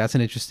another, like that's an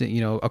interesting,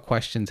 you know, a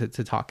question to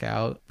talk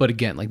out. But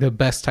again, like the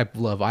best type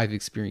of love I've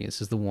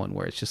experienced is the one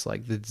where it's just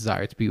like the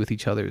desire to be with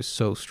each other is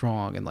so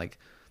strong, and like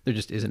there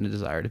just isn't a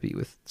desire to be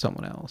with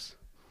someone else.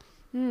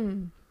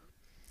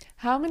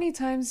 How many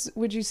times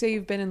would you say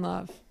you've been in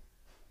love?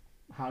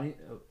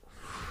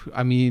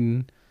 I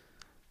mean,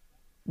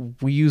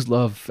 we use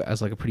love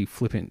as like a pretty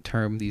flippant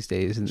term these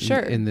days in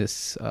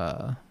this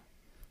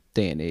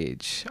day and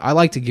age. I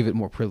like to give it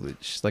more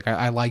privilege. Like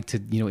I like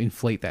to, you know,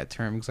 inflate that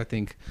term, because I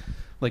think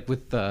like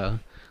with the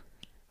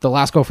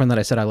last girlfriend that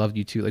I said I loved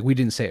you to, like we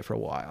didn't say it for a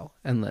while,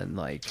 and then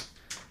like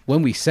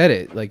when we said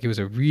it, like it was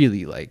a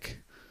really like,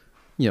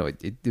 you know,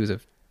 it was a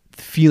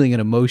feeling and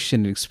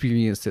emotion and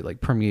experience that like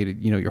permeated,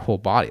 you know, your whole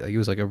body. Like it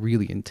was like a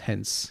really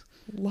intense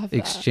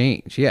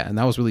exchange. Yeah, and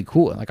that was really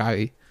cool. And like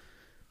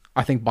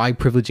I think by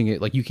privileging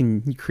it, like you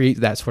can create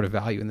that sort of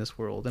value in this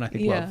world. And I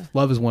think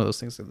love is one of those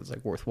things that's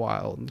like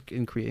worthwhile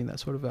in creating that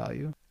sort of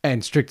value,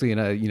 and strictly in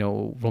a, you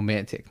know,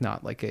 romantic,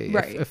 not like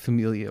a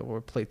familial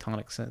or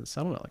platonic sense.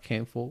 I don't know, like a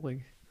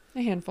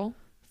handful,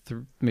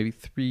 maybe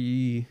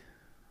 3-4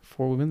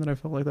 women that I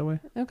felt like that way.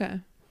 Okay.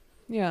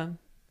 Yeah.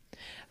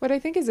 What I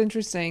think is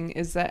interesting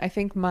is that I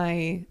think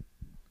my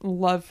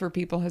love for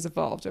people has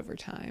evolved over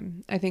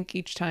time. I think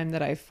each time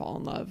that I fall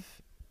in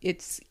love,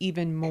 it's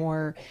even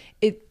more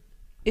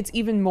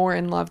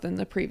in love than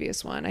the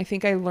previous one. I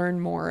think I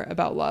learn more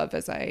about love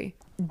as I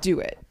do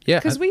it. Yeah.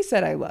 Because we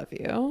said I love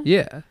you.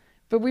 Yeah.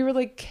 But we were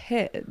like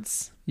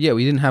kids. Yeah,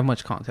 we didn't have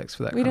much context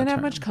for that. We didn't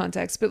have much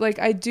context, but like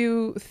I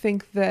do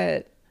think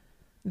that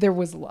there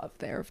was love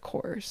there, of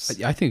course.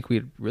 I think we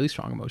had really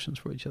strong emotions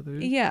for each other.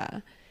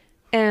 Yeah.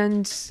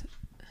 And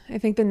I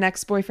think the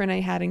next boyfriend I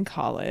had in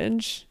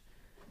college,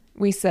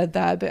 we said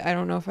that, but I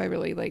don't know if I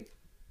really like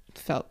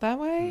felt that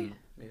way.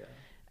 Yeah.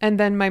 And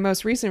then my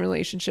most recent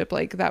relationship,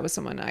 like that was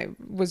someone I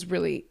was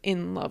really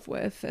in love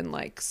with and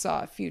like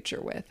saw a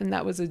future with. And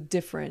that was a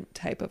different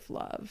type of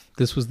love.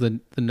 This was the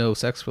no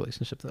sex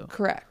relationship though.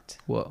 Correct.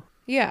 Whoa.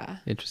 Yeah.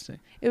 Interesting.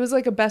 It was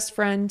like a best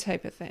friend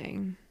type of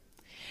thing.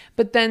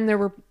 But then there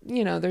were,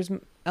 you know, there's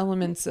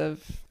elements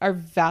of our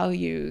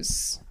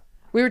values.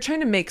 We were trying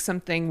to make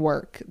something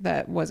work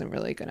that wasn't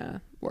really going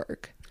to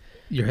work.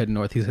 You're heading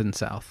north, he's heading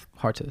south.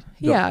 Hard to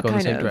go in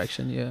the same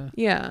direction. Yeah.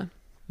 Yeah.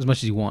 As much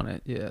as you want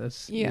it. Yeah.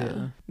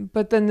 Yeah.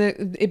 But then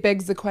it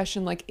begs the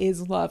question, like,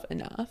 is love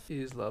enough?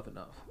 Is love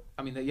enough?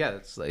 I mean, yeah,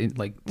 it's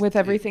like with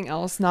everything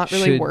else not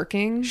really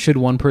working. Should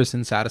one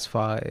person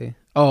satisfy?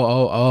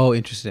 Oh,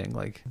 interesting.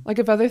 Like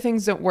if other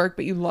things don't work,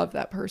 but you love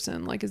that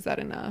person, like, is that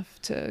enough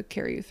to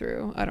carry you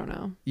through? I don't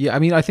know. Yeah, I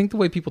mean, I think the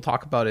way people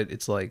talk about it,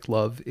 it's like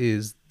love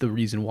is the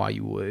reason why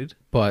you would.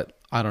 But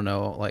I don't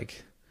know.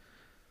 Like,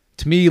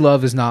 to me,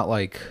 love is not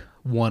like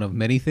one of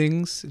many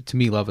things. To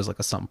me, love is like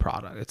a sum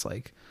product. It's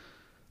like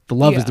the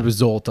love is the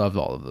result of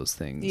all of those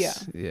things. Yeah.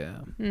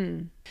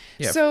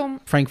 Yeah. So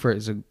Frankfurt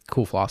is a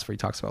cool philosopher. He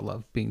talks about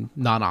love being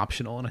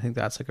non-optional, and I think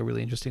that's like a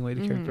really interesting way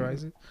to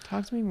characterize it.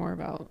 Talk to me more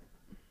about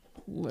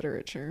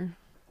literature.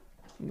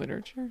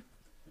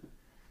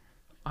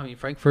 I mean,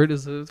 Frankfurt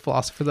is a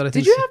philosopher that I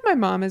think. Did you have my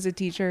mom as a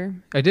teacher?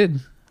 I did.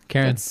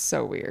 Karen. That's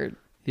so weird.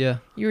 Yeah.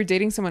 You were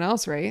dating someone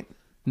else, right?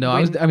 No,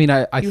 I think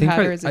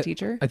had her as a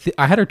teacher.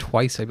 I had her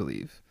twice, I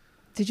believe.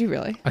 Did you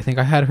really? I think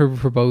I had her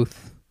for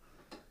both.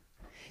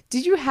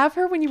 Did you have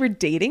her when you were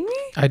dating me?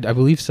 I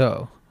believe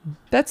so.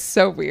 That's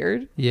so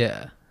weird.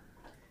 Yeah.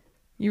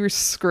 You were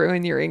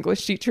screwing your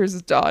English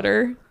teacher's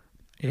daughter.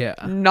 Yeah.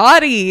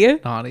 Naughty,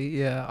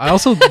 yeah. I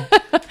also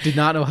did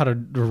not know how to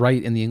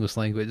write in the English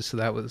language, so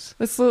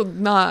that's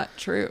not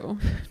true.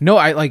 No,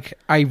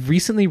 I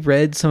recently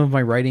read some of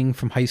my writing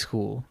from high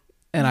school,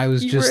 and I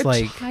was just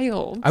like,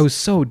 child. I was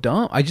so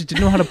dumb. I just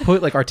didn't know how to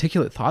put like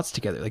articulate thoughts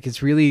together. Like,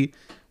 it's really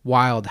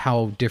wild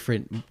how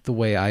different the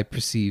way I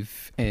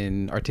perceive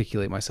and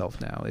articulate myself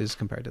now is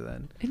compared to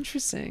then.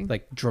 Interesting.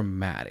 Like,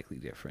 dramatically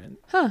different.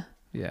 Huh.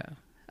 Yeah.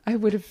 I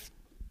would have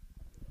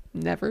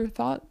never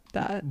thought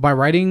that. By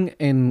writing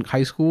in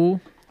high school,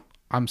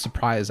 I'm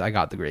surprised I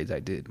got the grades I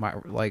did. Maybe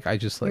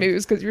it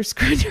was because you're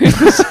screwing your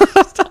English.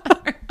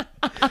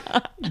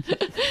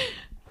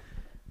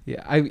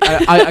 Yeah,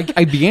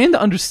 I began to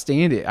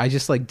understand it. I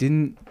just like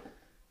didn't.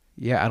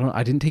 Yeah,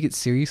 I didn't take it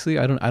seriously.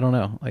 I don't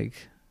know. Like,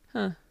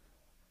 huh?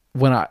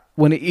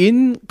 when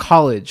in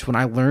college, when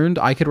I learned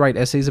I could write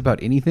essays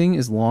about anything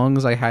as long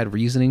as I had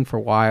reasoning for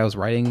why I was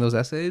writing those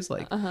essays,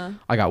 like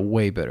I got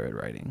way better at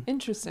writing.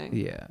 Interesting.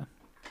 Yeah.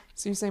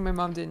 So you're saying my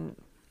mom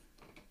didn't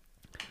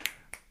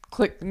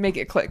make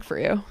it click for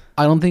you?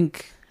 I don't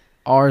think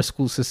our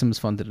school system is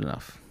funded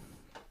enough.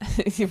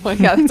 Well,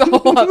 yeah, that's a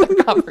whole other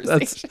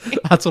conversation.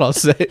 That's what I'll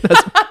say.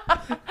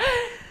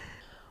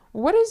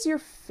 What is your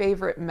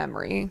favorite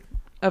memory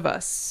of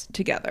us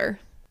together?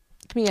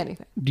 It can be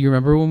anything. Do you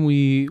remember when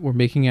we were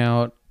making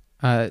out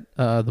at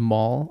the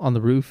mall on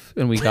the roof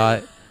and we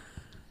got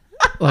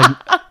like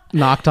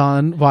knocked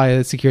on by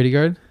a security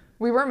guard?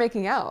 We weren't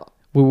making out.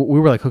 We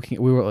were like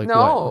hooking. We were like,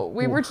 no, what?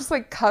 We were just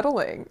like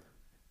cuddling.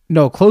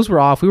 No, clothes were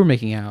off. We were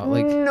making out.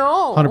 Like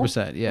no,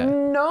 100%. Yeah.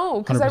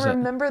 No, because I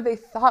remember they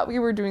thought we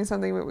were doing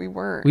something, but we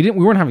weren't. We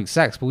weren't having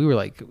sex, but we were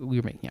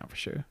making out for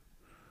sure.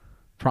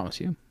 Promise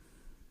you.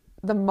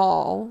 The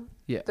mall.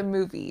 Yeah. The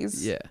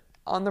movies. Yeah.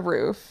 On the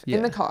roof. Yeah.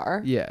 In the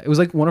car. Yeah. It was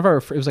like it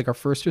was like our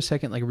first or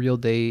second like real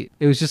date.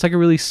 It was just like a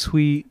really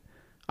sweet.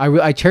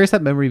 I cherish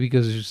that memory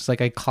because it was just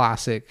like a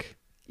classic.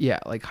 Yeah,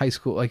 like high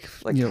school, like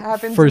you know,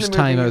 first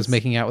time I was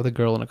making out with a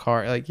girl in a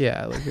car. Like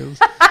yeah, like it was.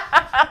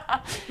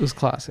 It was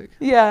classic.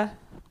 Yeah.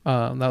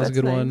 That was a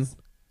good one.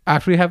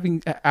 After we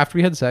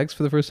had sex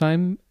for the first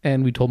time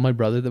and we told my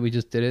brother that we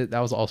just did it, that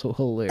was also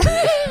hilarious.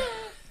 That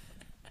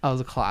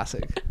was a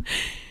classic.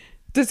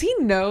 Does he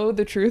know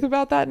the truth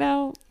about that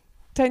now?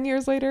 10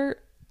 years later?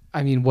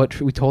 I mean,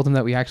 we told him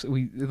that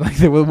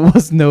there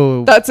was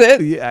no. That's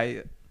it?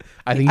 Yeah.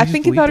 I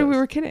think he thought we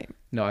were kidding.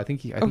 No, I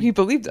think he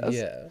believed us.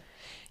 Yeah.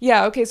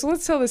 Yeah. Okay. So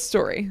let's tell this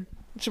story.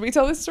 Should we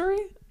tell this story?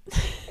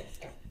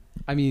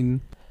 I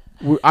mean,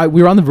 we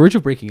were on the verge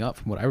of breaking up,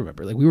 from what I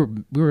remember. Like we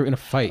were in a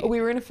fight.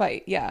 We were in a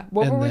fight. Yeah.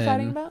 What were we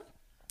fighting about?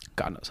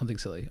 God, no, something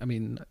silly. I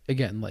mean,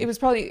 again, like it was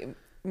probably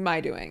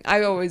my doing.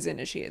 I always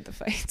initiate the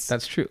fights.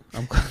 That's true.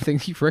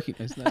 Thank you for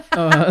recognizing that.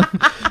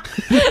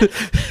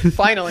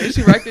 Finally,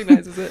 she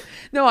recognizes it.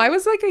 No, I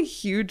was like a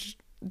huge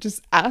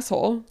just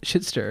asshole.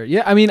 Shit stir.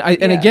 Yeah, I mean,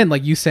 and again,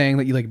 like you saying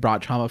that you like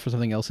brought trauma for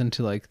something else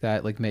into like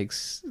that, like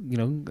makes, you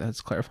know,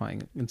 that's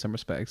clarifying in some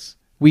respects.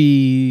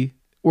 We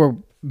were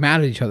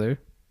mad at each other,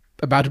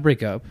 about to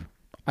break up.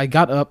 I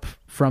got up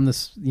from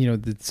this, you know,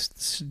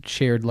 this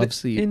shared love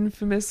seat,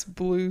 infamous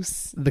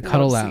the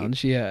cuddle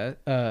lounge, yeah.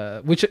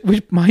 Which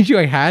mind you,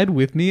 I had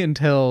with me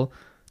until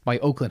my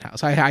Oakland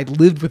house. I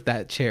lived with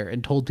that chair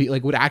and told people,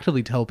 like, would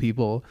actively tell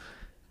people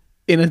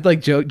in a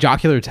like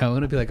jocular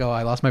tone. I'd be like, "Oh,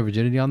 I lost my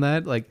virginity on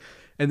that," like,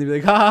 and they'd be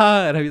like,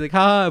 "Ha," and I'd be like,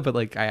 "Ha," but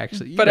like, I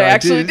actually, I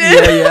actually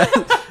did.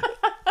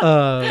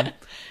 Yeah.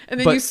 And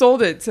then you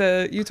sold it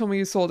to. You told me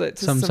you sold it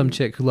to some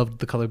chick who loved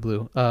the color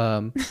blue.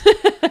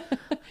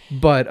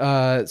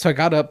 But so I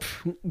got up,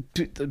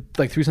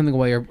 like threw something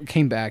away, or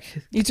came back.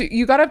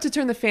 You got up to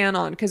turn the fan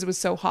on because it was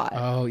so hot.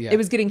 Oh yeah, it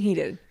was getting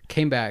heated.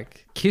 Came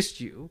back,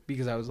 kissed you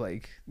because I was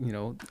like, you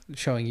know,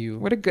 showing you.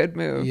 What a good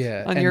move,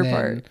 yeah, on your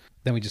part.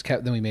 Then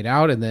we made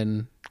out, and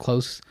then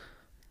close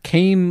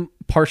came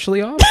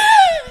partially off.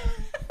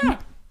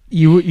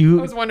 You.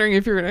 I was wondering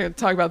if you were going to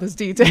talk about this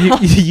detail.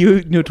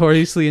 You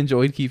notoriously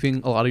enjoyed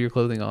keeping a lot of your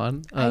clothing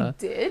on. I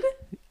did.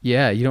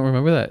 Yeah, you don't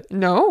remember that?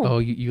 No. Oh,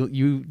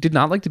 you did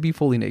not like to be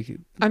fully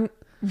naked.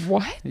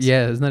 What?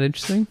 Yeah, isn't that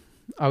interesting?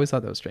 I always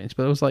thought that was strange,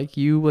 but it was like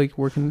you like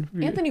working.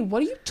 Anthony,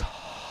 what are you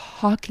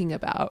talking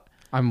about?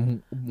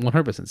 I'm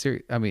 100%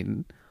 serious. I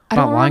mean, I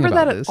don't remember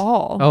that at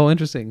all. Oh,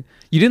 interesting.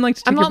 You didn't like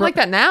to. I'm not like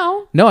that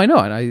now. No, I know,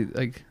 and I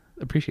like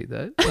appreciate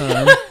that.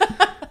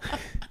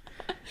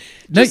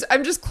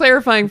 I'm just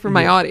clarifying for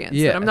my audience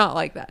that I'm not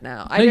like that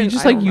now. You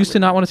just like used to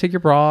not want to take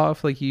your bra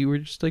off. Like you were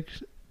just like.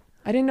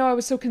 I didn't know I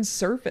was so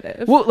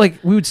conservative. Well,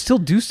 like we would still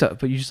do stuff,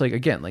 but you just like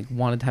again like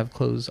wanted to have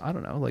clothes. I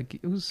don't know, like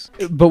it was.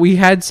 But we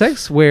had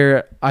sex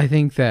where I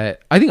think I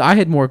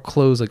had more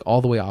clothes like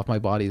all the way off my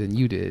body than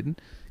you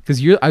did,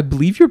 because I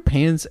believe your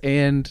pants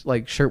and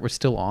like shirt were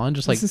still on,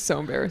 just like this is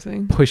so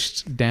embarrassing.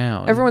 Pushed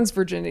down. Everyone's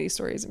virginity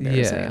story is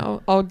embarrassing. Yeah.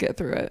 I'll get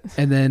through it.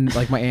 And then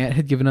like my aunt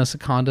had given us a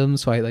condom,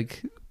 so I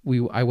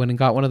went and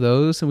got one of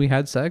those and we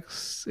had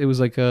sex. It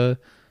was like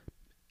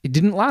it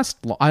didn't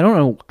last long. I don't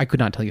know. I could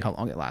not tell you how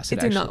long it lasted.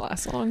 It did not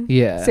last long.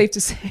 Yeah. Safe to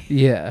say.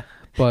 Yeah.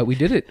 But we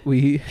did it.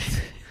 We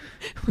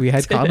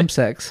had condom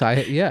sex.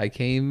 I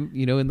came,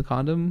 you know, in the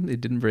condom.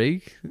 It didn't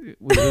break. It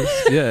was,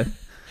 yeah.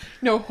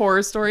 No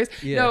horror stories.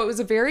 Yeah. No, it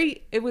was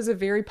a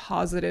very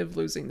positive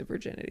losing the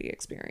virginity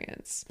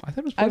experience. I thought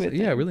it was positive.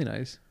 Yeah, really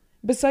nice.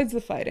 Besides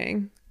the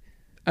fighting.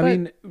 I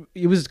mean,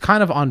 it was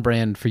kind of on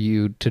brand for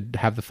you to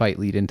have the fight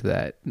lead into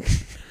that.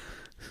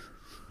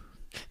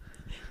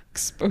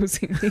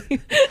 Exposing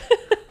me.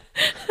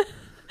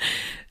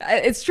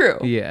 It's true.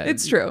 Yeah.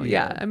 It's true.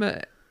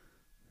 Yeah.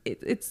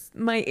 It's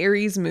my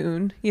Aries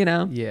moon, you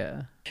know?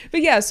 Yeah.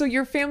 But yeah, so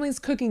your family's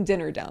cooking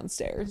dinner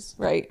downstairs,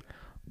 right?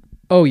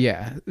 Oh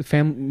yeah.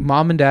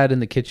 Mom and dad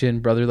in the kitchen,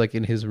 brother like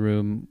in his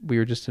room. We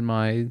were just in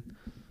my,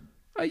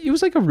 it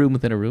was like a room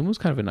within a room. It was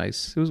kind of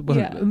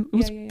it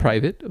was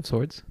private of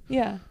sorts.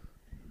 Yeah.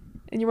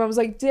 And your mom was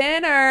like,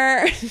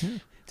 dinner.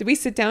 Did we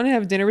sit down and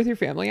have dinner with your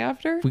family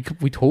after?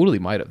 We totally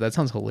might have. That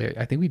sounds hilarious.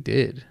 I think we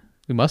did.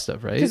 We must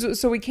have, right?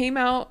 So we came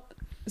out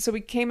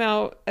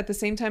at the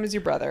same time as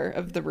your brother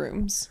of the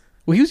rooms.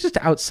 Well, he was just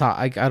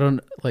outside. I don't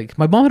like.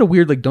 My mom had a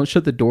weird like don't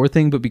shut the door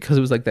thing, but because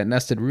it was like that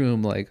nested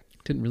room, like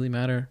it didn't really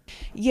matter.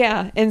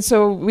 Yeah, and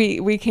so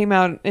we came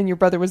out and your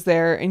brother was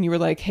there, and you were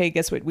like, "Hey,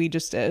 guess what we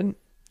just did?"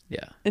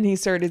 Yeah. And he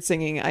started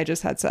singing "I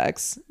Just Had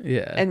Sex."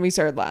 Yeah. And we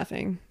started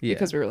laughing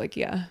because we were like,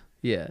 Yeah.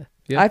 Yeah.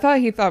 Yeah. I thought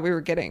he thought we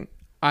were kidding.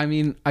 I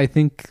mean, I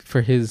think for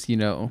his,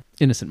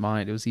 innocent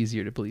mind, it was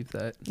easier to believe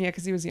that. Yeah,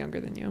 because he was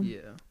younger than you.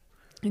 Yeah.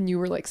 And you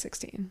were like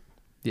 16.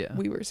 Yeah.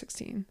 We were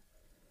 16.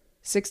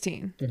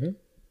 16. Mm-hmm.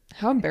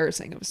 How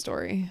embarrassing of a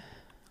story.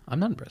 I'm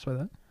not impressed by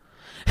that.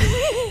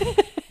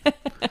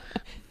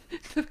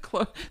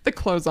 The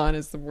clothes on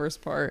is the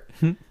worst part.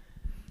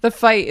 The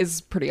fight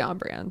is pretty on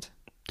brand.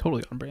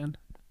 Totally on brand.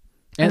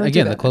 And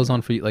again, the clothes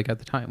on for you, like at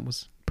the time,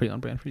 was pretty on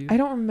brand for you. I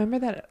don't remember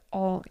that at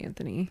all,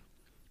 Anthony.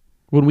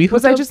 When we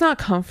was I just not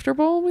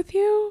comfortable with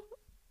you?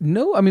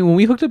 No, I mean, when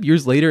we hooked up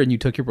years later and you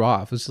took your bra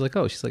off, it was just like,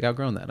 oh, she's like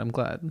outgrown that. I'm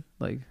glad.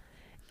 Like,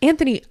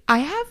 Anthony, I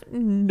have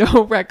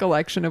no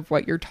recollection of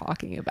what you're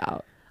talking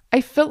about.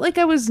 I felt like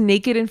I was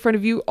naked in front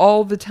of you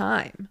all the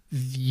time.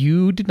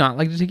 You did not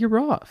like to take your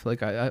bra off. Like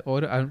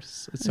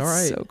it's all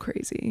right. So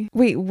crazy.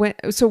 Wait,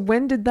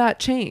 when did that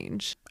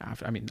change?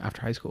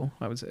 After high school,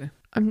 I would say.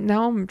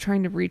 I'm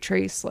trying to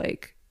retrace,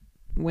 like,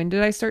 when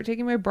did I start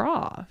taking my bra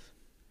off?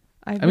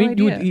 I mean,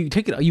 you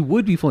take it. You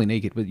would be fully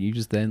naked, but you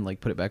just then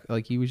like put it back.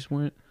 Like you just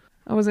weren't.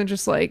 I wasn't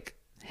just like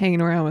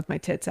hanging around with my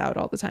tits out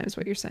all the time. Is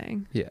what you're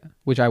saying? Yeah,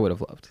 which I would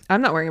have loved.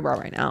 I'm not wearing a bra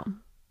right now.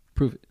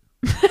 Prove it.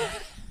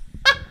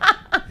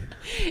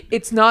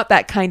 It's not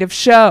that kind of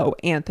show,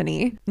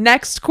 Anthony.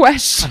 Next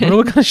question. I don't know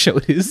what kind of show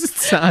it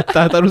is. I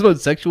thought it was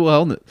about sexual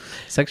wellness,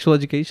 sexual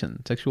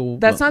education, sexual.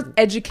 That's not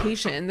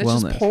education. That's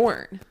wellness. Just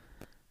porn.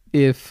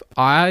 If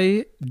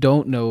I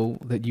don't know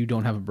that you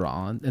don't have a bra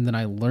on, and then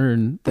I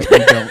learn that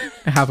you don't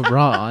have a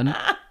bra on,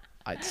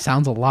 it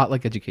sounds a lot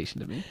like education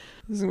to me.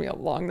 This is gonna be a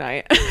long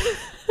night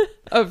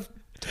of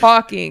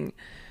talking.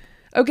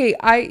 Okay,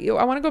 I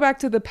want to go back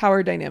to the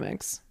power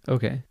dynamics.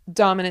 Okay.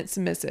 Dominant,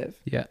 submissive.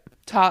 Yeah.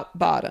 Top,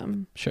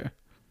 bottom. Sure.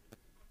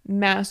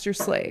 Master,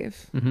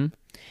 slave. Mm-hmm.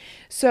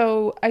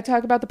 So I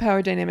talk about the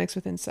power dynamics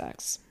within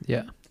sex.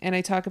 Yeah. And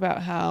I talk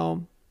about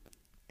how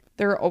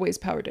there are always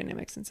power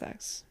dynamics in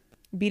sex.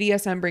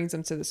 BDSM brings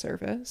them to the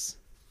surface.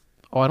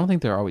 Oh, I don't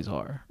think there always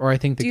are. Or I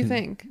think Do you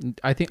think?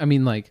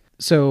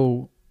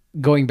 So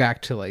going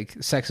back to like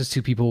sex is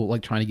two people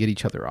like trying to get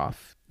each other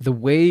off. The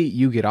way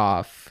you get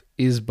off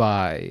is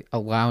by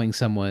allowing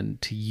someone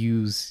to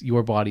use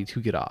your body to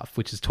get off,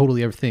 which is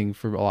totally everything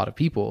for a lot of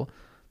people.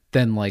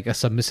 Then like a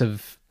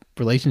submissive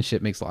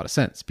relationship makes a lot of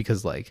sense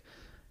because like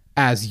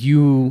as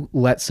you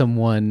let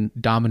someone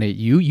dominate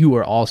you, you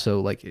are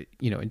also like,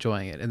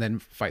 enjoying it. And then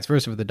vice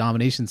versa with the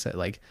domination set,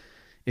 like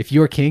if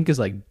your kink is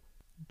like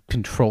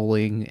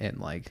controlling and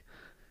like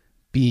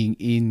being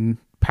in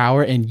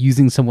power and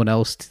using someone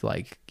else to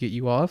like get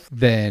you off,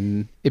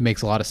 then it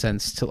makes a lot of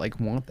sense to like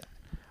want that.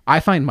 I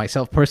find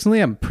myself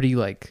personally, I'm pretty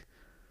like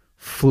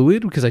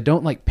fluid because I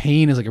don't like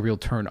pain is like a real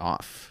turn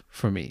off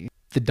for me.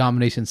 The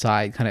domination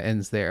side kind of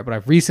ends there, but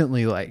I've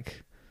recently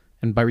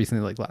and by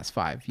recently like last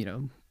 5,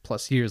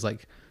 plus years,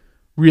 like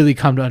really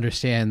come to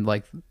understand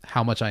like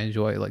how much I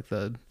enjoy like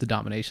the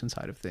domination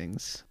side of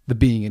things, the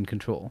being in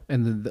control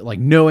and the like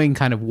knowing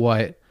kind of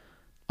what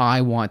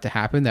I want to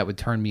happen that would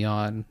turn me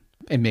on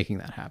and making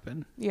that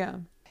happen. Yeah.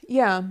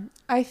 Yeah.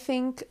 I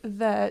think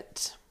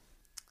that,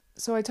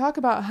 so I talk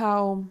about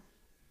how,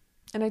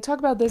 and I talk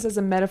about this as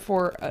a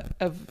metaphor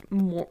of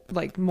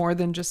more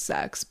than just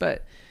sex,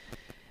 but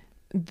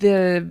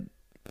the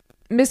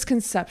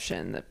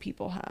misconception that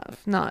people have,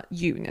 not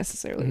you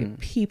necessarily,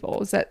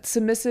 people, is that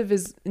submissive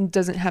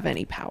doesn't have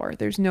any power.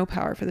 There's no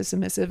power for the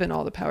submissive and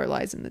all the power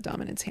lies in the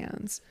dominant's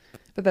hands.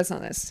 But that's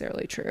not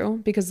necessarily true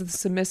because the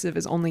submissive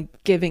is only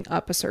giving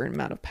up a certain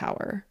amount of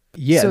power.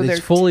 Yeah, so it's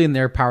fully in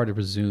their power to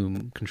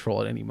resume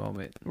control at any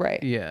moment.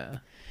 Right. Yeah.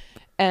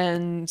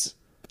 And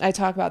I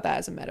talk about that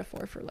as a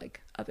metaphor for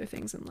like other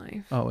things in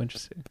life. Oh,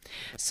 interesting.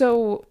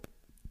 So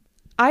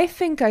I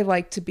think I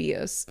like to be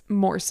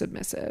more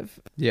submissive.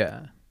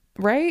 Yeah.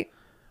 Right?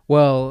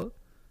 Well,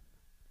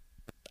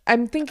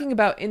 I'm thinking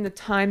about in the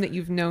time that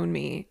you've known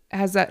me,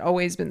 has that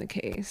always been the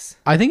case?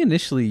 I think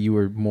initially you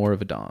were more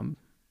of a dom.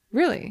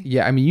 Really?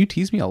 Yeah, I mean, you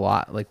teased me a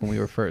lot, like when we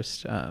were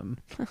first. And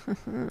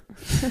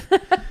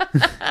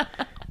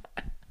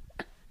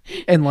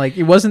like,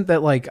 it wasn't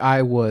that like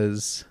I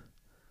was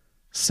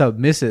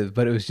submissive,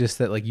 but it was just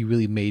that like you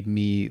really made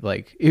me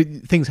like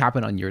things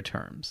happen on your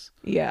terms.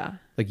 Yeah.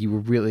 Like you were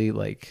really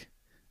like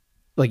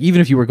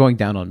even if you were going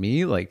down on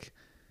me, like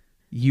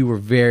you were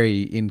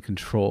very in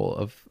control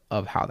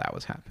of how that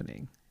was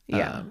happening.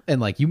 Yeah.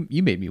 And like you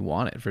made me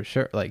want it for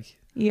sure. Like,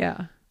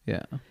 yeah.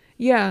 Yeah.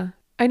 Yeah.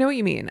 I know what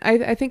you mean.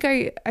 I think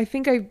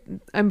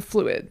I'm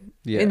fluid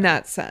in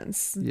that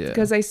sense. Yeah.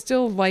 Because I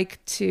still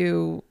like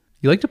to...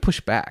 You like to push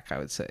back, I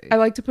would say. I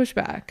like to push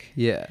back.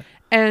 Yeah.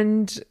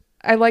 And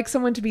I like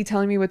someone to be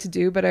telling me what to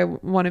do, but I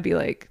want to be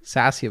like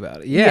sassy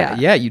about it.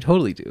 Yeah, you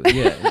totally do.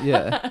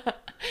 Yeah.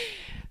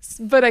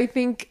 But I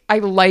think I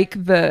like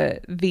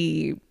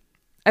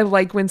I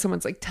like when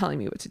someone's like telling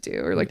me what to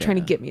do or like trying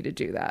to get me to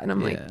do that, and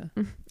I'm like,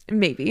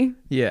 maybe.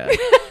 Yeah.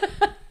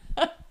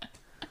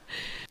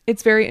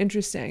 It's very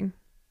interesting.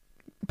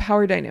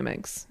 Power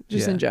dynamics,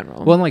 just in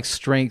general. Well, and like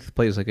strength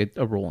plays like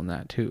a role in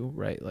that too,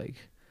 right? Like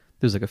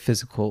there's like a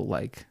physical,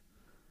 like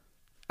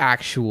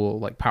actual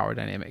like power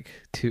dynamic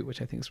too,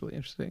 which I think is really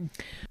interesting.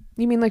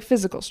 You mean like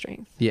physical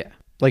strength? Yeah.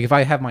 Like if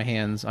I have my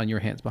hands on your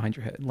hands behind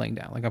your head, laying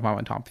down, like if I'm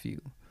on top of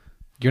you,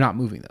 you're not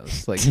moving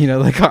those. Like, you know,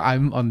 like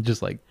I'm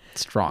just like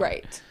strong.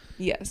 Right.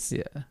 Yes.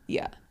 Yeah.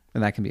 Yeah.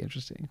 And that can be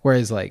interesting.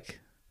 Whereas like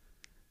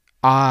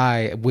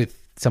I with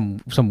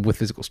some with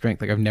physical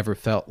strength, like I've never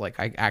felt like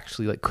I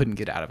actually like couldn't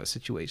get out of a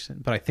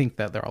situation. But I think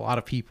that there are a lot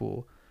of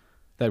people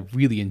that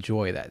really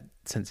enjoy that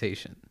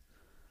sensation.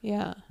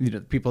 Yeah. You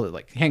know, people that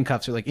like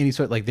handcuffs or like any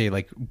sort, like they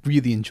like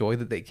really enjoy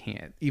that they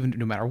can't, even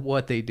no matter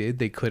what they did,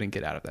 they couldn't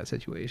get out of that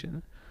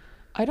situation.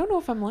 I don't know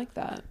if I'm like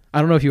that. I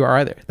don't know if you are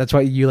either. That's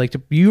why you like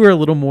to, you are a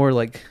little more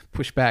like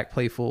push back,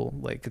 playful.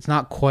 Like it's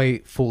not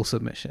quite full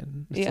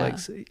submission.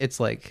 It's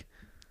like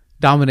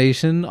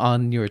domination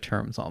on your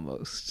terms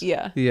almost.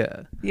 Yeah.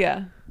 Yeah.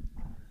 Yeah.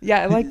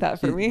 Yeah. I like that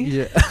for me.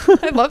 Yeah.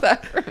 I love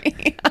that for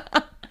me.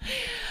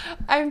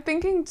 I'm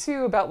thinking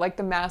too about like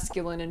the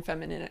masculine and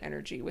feminine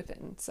energy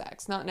within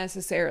sex, not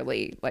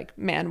necessarily like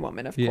man,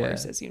 woman, of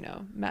course, as you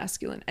know,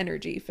 masculine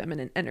energy,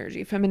 feminine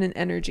energy. Feminine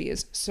energy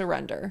is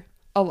surrender,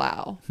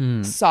 allow,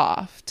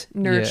 soft,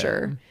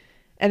 nurture.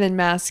 And then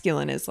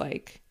masculine is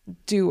like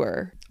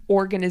doer,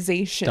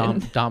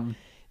 organization,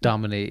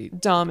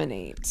 dominate,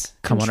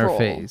 come control. on our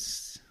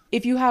face.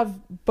 If you have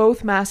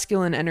both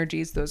masculine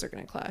energies, those are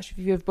going to clash. If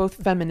you have both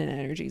feminine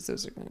energies,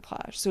 those are going to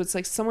clash. So it's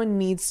like someone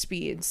needs to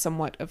be in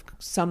somewhat of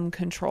some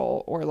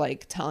control or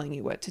like telling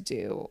you what to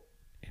do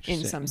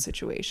in some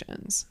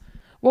situations.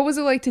 What was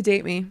it like to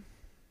date me?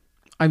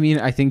 I mean,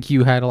 I think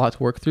you had a lot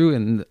to work through,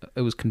 and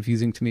it was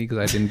confusing to me because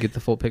I didn't get the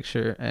full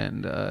picture,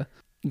 and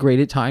great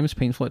at times,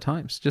 painful at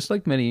times, just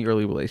like many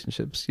early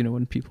relationships, you know,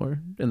 when people are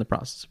in the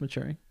process of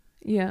maturing.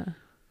 Yeah.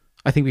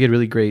 I think we had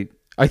really great,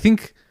 I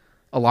think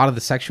a lot of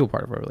the sexual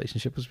part of our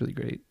relationship was really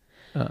great.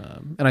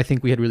 And I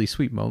think we had really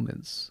sweet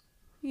moments.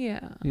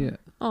 Yeah. Yeah.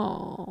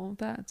 Oh,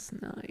 that's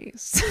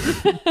nice.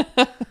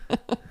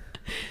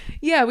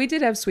 Yeah, we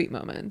did have sweet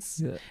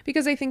moments. Yeah.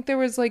 Because I think there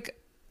was like,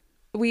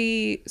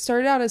 we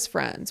started out as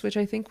friends, which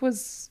I think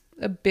was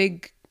a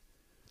big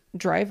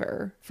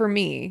driver for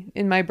me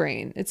in my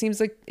brain. It seems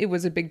like it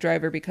was a big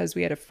driver because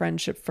we had a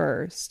friendship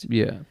first.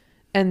 Yeah.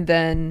 And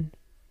then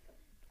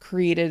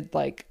created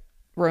like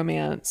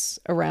romance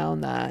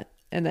around that,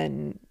 and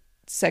then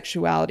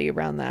sexuality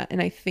around that.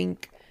 And I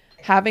think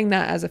having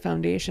that as a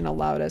foundation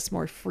allowed us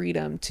more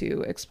freedom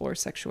to explore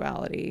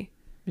sexuality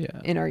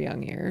in our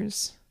young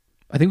years.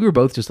 I think we were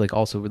both just like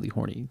also really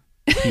horny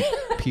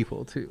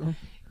people too.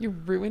 You're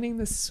ruining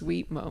the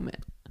sweet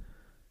moment.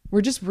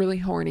 We're just really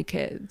horny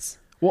kids.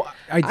 Well,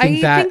 I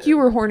think you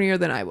were hornier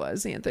than I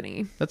was,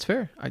 Anthony. That's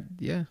fair.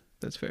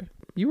 That's fair.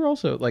 You were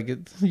also like,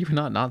 you were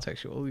not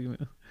non-sexual.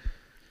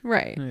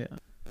 Right. Yeah.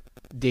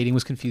 Dating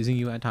was confusing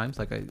you at times,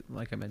 like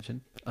I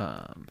mentioned.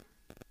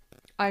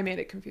 I made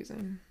it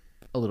confusing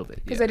a little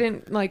bit because I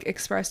didn't like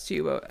express to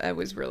you what I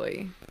was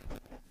really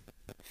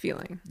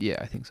feeling. Yeah,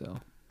 I think so.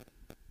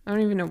 I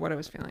don't even know what I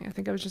was feeling. I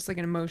think I was just like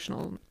an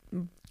emotional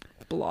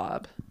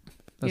blob.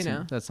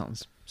 That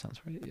sounds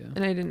right. Yeah.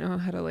 And I didn't know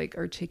how to like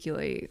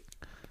articulate.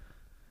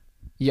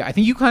 Yeah, I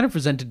think you kind of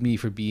presented me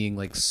for being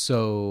like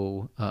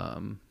so.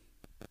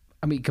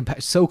 I mean,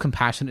 so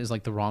compassionate is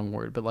like the wrong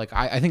word, but like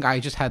I think I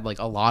just had like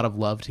a lot of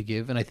love to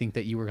give, and I think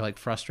that you were like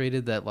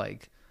frustrated that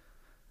like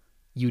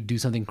you would do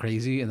something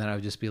crazy, and then I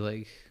would just be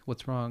like,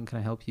 "What's wrong? Can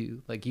I help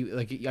you?" I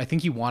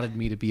think you wanted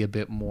me to be a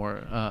bit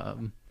more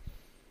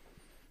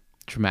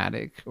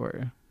dramatic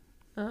or.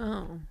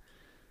 Oh,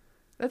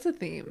 that's a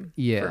theme.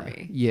 Yeah. For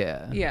me.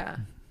 Yeah. Yeah.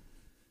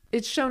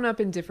 It's shown up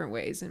in different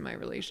ways in my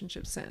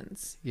relationship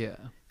since. Yeah.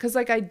 Because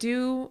like I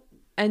do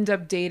end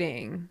up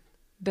dating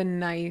the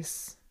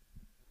nice.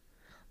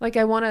 Like,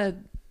 I want to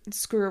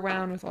screw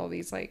around with all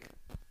these, like,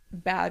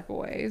 bad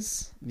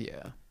boys.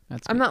 Yeah.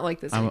 I'm not like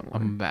this anymore.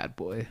 I'm a bad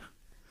boy.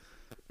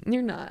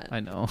 You're not.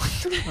 I know.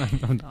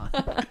 I'm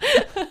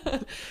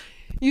not.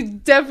 You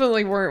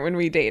definitely weren't when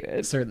we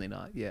dated. Certainly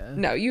not, yeah.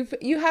 No, you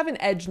have an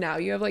edge now.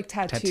 You have, like,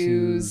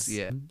 tattoos.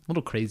 Yeah. A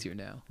little crazier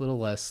now. A little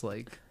less,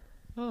 like,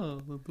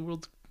 oh, the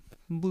world's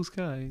blue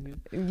sky.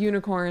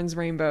 Unicorns,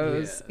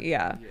 rainbows.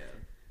 Yeah.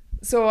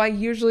 So I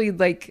usually,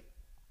 like...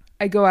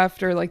 I go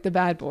after like the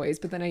bad boys,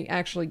 but then I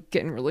actually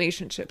get in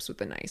relationships with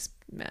the nice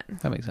men.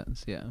 That makes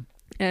sense. Yeah.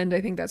 And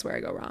I think that's where I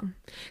go wrong.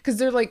 Because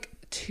they're like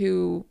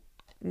too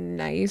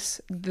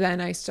nice. Then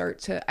I start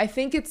to, I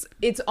think it's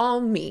all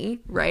me,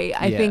 right?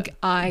 I think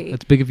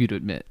That's big of you to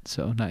admit.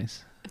 So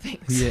nice.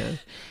 Thanks. Yeah.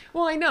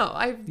 Well, I know.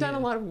 I've done a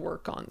lot of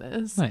work on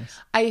this. Nice.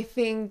 I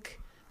think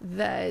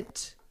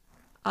that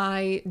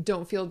I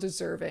don't feel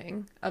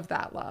deserving of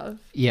that love.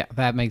 Yeah,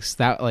 that makes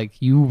that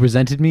like you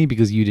resented me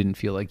because you didn't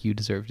feel like you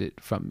deserved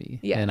it from me.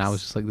 Yes. And I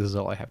was just like, this is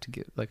all I have to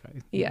give.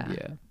 Yeah.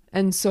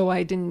 And so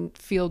I didn't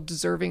feel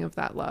deserving of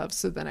that love.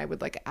 So then I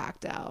would like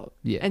act out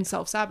and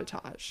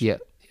self-sabotage. Yeah.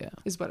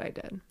 Is what I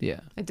did. Yeah.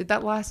 I did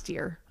that last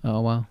year.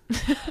 Oh, wow.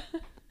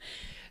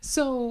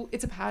 So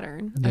it's a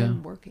pattern. Yeah.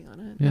 I'm working on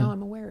it. Yeah. Now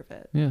I'm aware of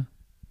it. Yeah.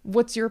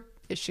 What's your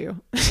issue?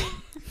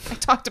 I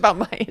talked about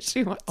my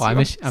issue. What's I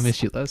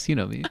miss you less. You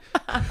know me.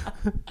 I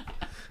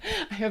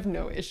have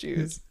no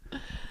issues.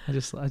 I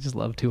just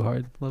love too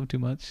hard, love too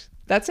much.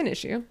 That's an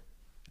issue.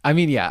 I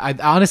mean, yeah,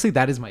 honestly,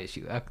 that is my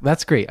issue.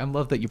 That's great. I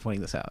love that you're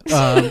pointing this out.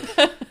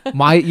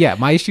 My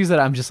issue is that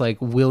I'm just like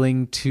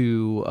willing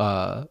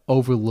to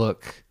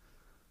overlook,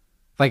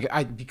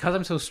 like because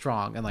I'm so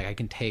strong and like I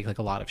can take like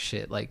a lot of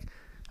shit. Like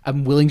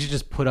I'm willing to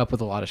just put up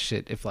with a lot of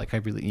shit if like I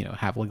really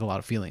have like a lot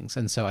of feelings,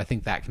 and so I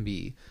think that can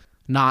be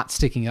not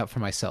sticking up for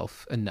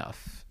myself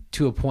enough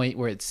to a point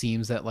where it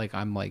seems that like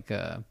I'm like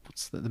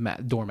what's the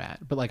doormat,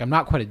 but like I'm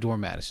not quite a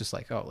doormat. It's just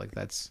like, oh, like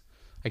that's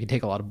I can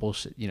take a lot of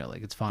bullshit,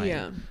 like it's fine.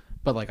 Yeah.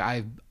 But like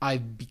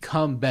I've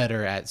become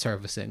better at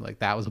servicing like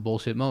that was a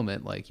bullshit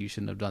moment, like you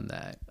shouldn't have done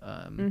that.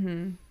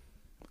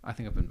 I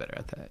think I've been better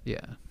at that.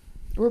 Yeah.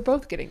 We're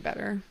both getting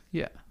better.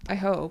 Yeah. I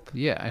hope.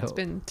 Yeah, I hope. It's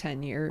been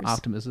 10 years.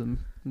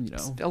 Optimism,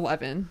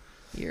 11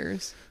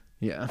 years.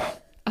 Yeah.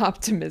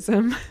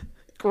 Optimism.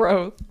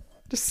 Growth.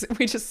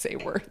 We just say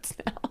words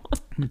now.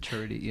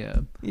 Maturity, yeah.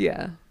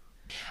 Yeah.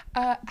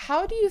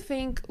 How do you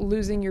think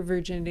losing your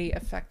virginity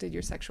affected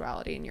your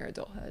sexuality in your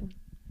adulthood?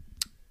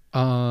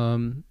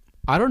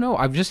 I don't know.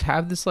 I've just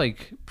had this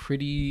like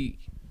pretty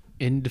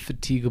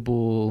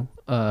indefatigable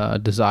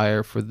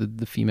desire for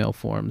the female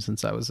form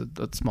since I was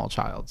a small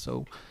child.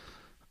 So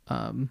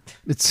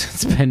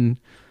it's been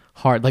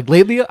hard. Like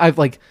lately I've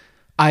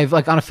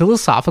on a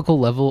philosophical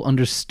level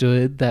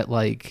understood that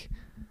like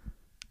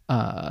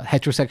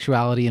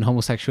heterosexuality and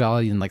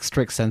homosexuality in like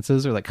strict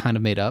senses are like kind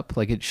of made up.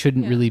 Like it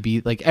shouldn't really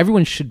be like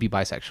everyone should be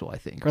bisexual, I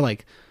think, or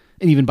like,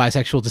 and even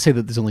bisexual, to say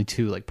that there's only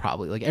two, like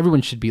probably like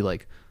everyone should be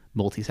like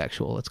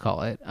multisexual, let's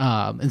call it.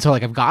 And so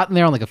like I've gotten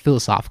there on like a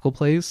philosophical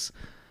place,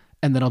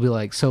 and then I'll be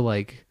like, so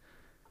like,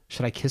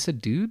 should I kiss a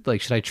dude?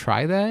 Like, should I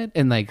try that?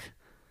 And like,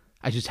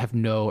 I just have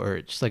no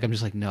urge. Like I'm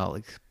just like, no,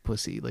 like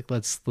pussy. Like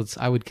let's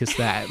I would kiss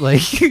that.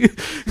 Like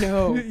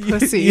no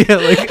pussy. Yeah,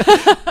 like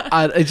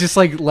it's just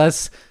like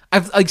less.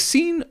 I've like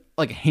seen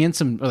like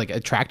handsome or like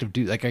attractive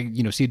dude. Like I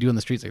see a dude on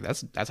the streets like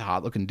that's a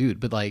hot looking dude.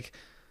 But like,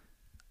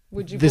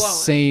 would you the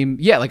same?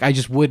 Yeah, like I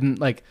just wouldn't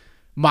like.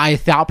 My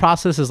thought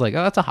process is like,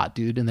 oh, that's a hot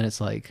dude, and then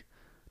it's like,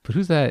 but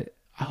who's that?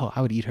 Oh,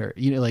 I would eat her.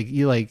 Like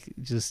you like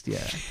just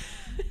yeah.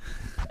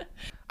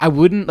 I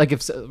wouldn't like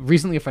if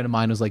recently a friend of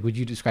mine was like, would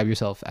you describe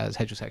yourself as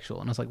heterosexual?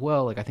 And I was like,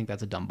 well, like I think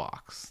that's a dumb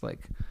box. Like,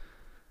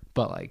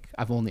 but like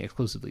I've only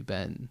exclusively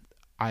been.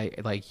 I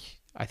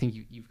think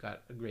you've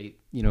got a great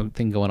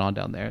thing going on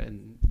down there,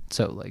 and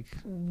so like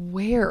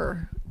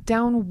where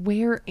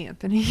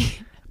Anthony?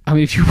 I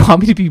mean, if you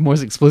want me to be more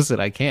explicit,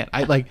 I can't.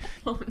 I like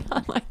oh,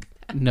 not like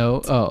that.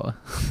 No. Oh,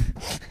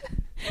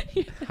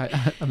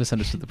 I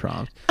misunderstood the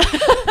prompt.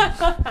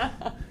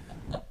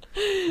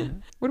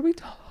 What are we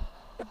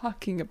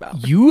talking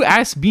about? You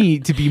asked me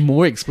to be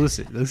more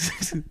explicit.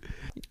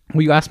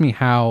 Well, you asked me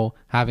how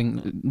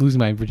losing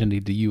my virginity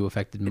to you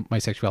affected my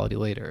sexuality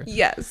later.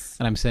 Yes.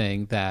 And I'm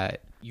saying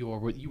that you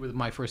were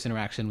my first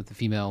interaction with the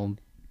female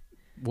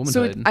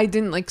womanhood. So I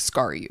didn't like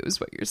scar you, is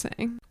what you're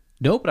saying.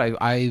 No, but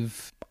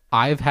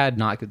I've had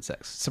not good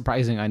sex.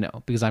 Surprising, I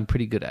know, because I'm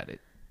pretty good at it.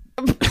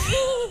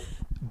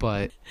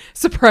 But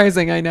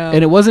surprising, I know.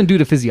 And it wasn't due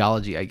to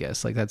physiology, I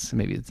guess. Like this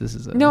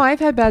is no. I've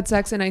had bad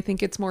sex, and I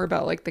think it's more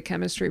about like the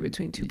chemistry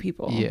between two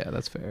people. Yeah,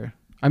 that's fair.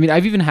 I mean,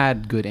 I've even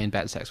had good and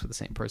bad sex with the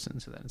same person,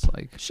 so then it's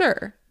like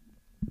sure.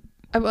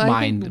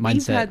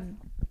 Mindset.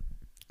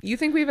 You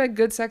think we've had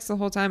good sex the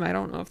whole time? I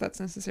don't know if that's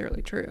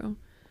necessarily true.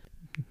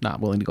 Not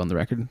willing to go on the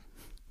record.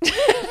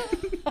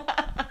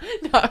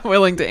 Not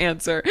willing to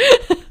answer.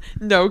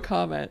 No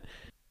comment.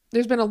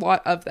 There's been a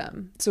lot of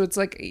them, so it's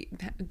like,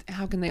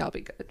 how can they all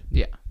be good?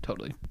 Yeah,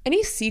 totally.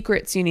 Any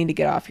secrets you need to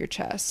get off your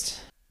chest?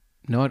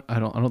 No, I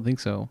don't think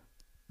so.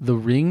 The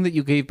ring that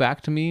you gave back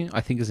to me,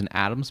 I think, is an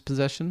Adam's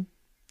possession.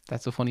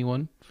 That's a funny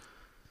one.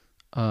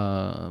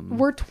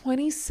 We're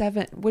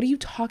 27. What are you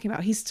talking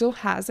about? He still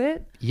has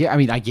it? Yeah, I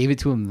mean, I gave it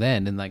to him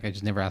then, and like I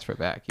just never asked for it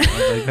back.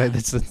 Like,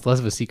 that's less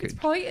of a secret. It's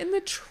probably in the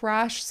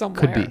trash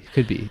somewhere.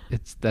 Could be.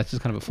 That's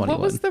just kind of a funny one.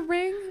 What was the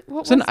ring? It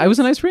was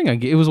a nice ring.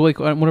 It was like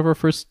one of our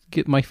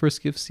my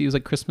first gifts. It was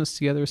like Christmas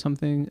together or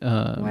something.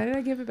 Why did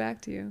I give it back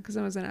to you? Because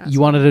I was an asshole.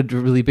 You wanted a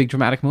really big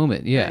dramatic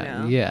moment. Yeah,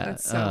 I know. yeah.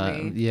 That's so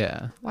me.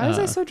 Yeah. Why was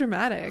I so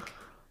dramatic?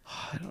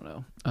 I don't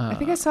know. I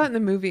think I saw it in the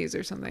movies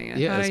or something.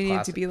 I thought I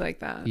needed to be like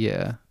that.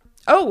 Yeah.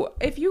 Oh,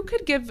 if you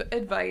could give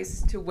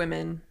advice to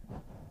women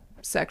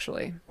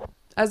sexually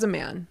as a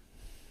man,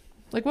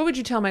 like what would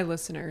you tell my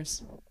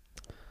listeners?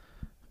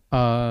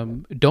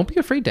 Don't be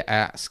afraid to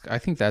ask. I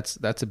think that's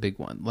a big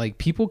one. Like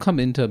people come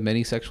into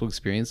many sexual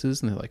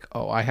experiences and they're like,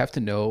 oh, I have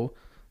to know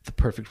the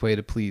perfect way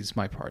to please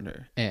my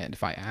partner, and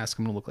if I ask,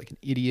 I'm gonna look like an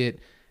idiot,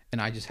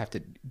 and I just have to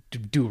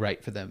do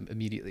right for them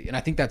immediately. And I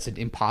think that's an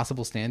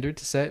impossible standard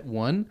to set,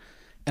 one.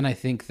 And I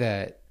think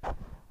that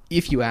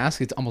if you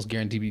ask, it's almost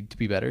guaranteed to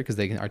be better because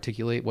they can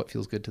articulate what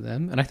feels good to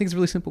them. And I think it's a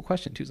really simple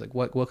question too. It's like,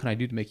 what can I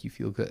do to make you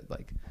feel good?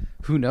 Like,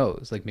 who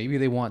knows? Like, maybe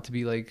they want to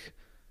be like,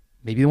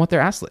 maybe they want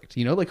their ass licked,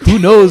 you know, like who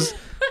knows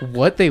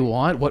what they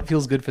want, what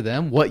feels good for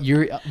them, what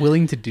you're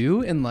willing to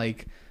do. And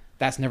like,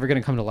 that's never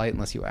going to come to light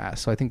unless you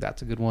ask. So I think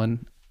that's a good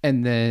one.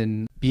 And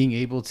then being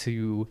able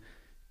to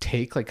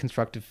take like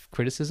constructive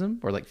criticism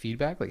or like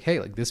feedback, like, hey,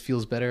 like this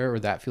feels better or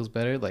that feels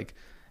better, like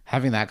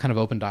having that kind of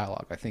open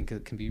dialogue, I think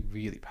it can be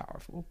really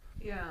powerful.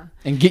 Yeah.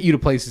 And get you to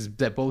places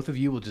that both of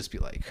you will just be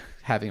like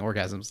having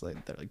orgasms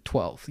like they're like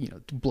 12, you know,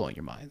 blowing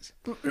your minds.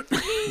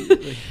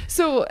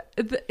 So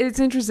it's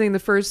interesting, the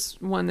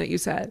first one that you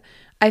said.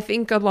 I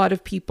think a lot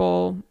of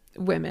people,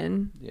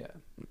 women,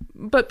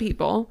 but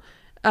people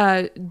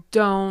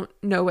don't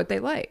know what they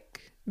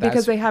like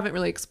because they haven't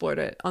really explored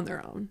it on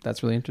their own.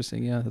 That's really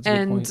interesting. Yeah, that's a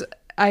good point.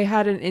 I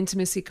had an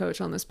intimacy coach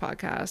on this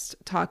podcast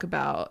talk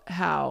about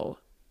how,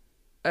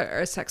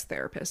 a sex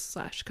therapist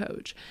 /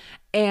 coach,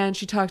 and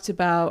she talked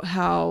about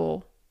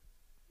how,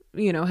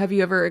 you know, have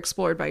you ever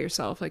explored by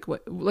yourself? Like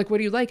what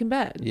do you like in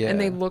bed? Yeah. And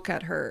they look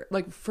at her,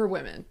 like for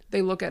women,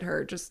 they look at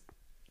her just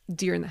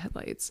deer in the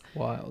headlights.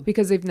 Wild.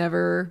 Because they've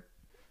never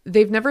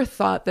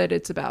thought that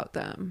it's about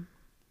them.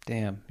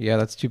 Damn. Yeah,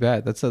 that's too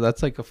bad. That's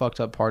like a fucked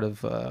up part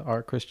of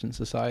our Christian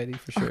society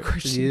for sure. Our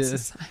Christian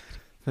society.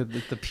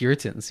 The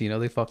Puritans, you know,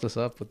 they fucked us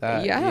up with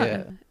that.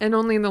 Yeah. And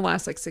only in the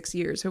last like 6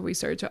 years have we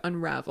started to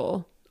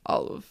unravel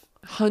all of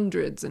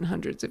hundreds and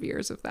hundreds of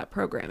years of that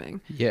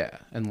programming. Yeah.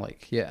 And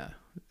like, yeah,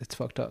 it's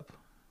fucked up.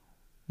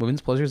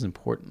 Women's pleasure is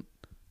important.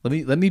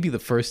 Let me be the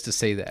first to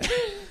say that.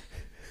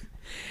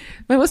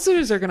 My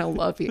listeners are going to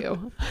love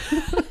you.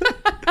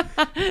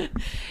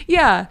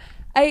 Yeah.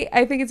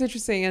 I think it's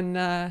interesting.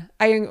 And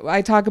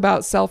I talk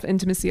about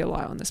self-intimacy a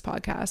lot on this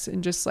podcast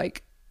and just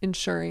like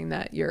ensuring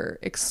that you're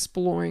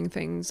exploring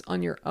things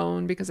on your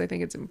own, because I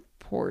think it's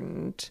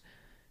important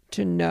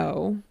to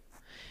know,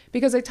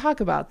 because I talk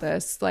about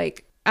this,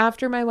 like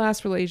after my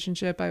last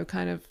relationship, I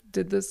kind of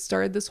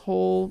started this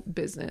whole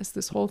business,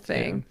 this whole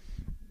thing.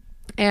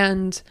 Yeah.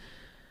 And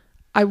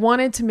I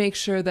wanted to make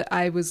sure that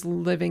I was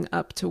living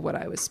up to what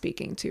I was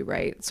speaking to.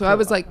 Right. So I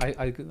was like,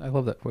 I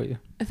love that for you.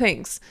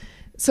 Thanks.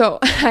 So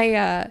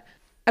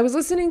I was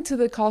listening to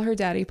the Call Her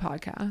Daddy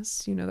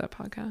podcast. You know that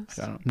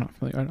podcast? I'm not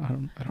familiar. I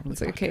don't really.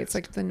 It's like, okay, it's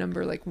like the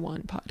number like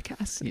 1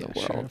 podcast in the world.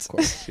 Sure, of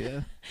course,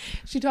 yeah.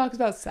 She talks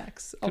about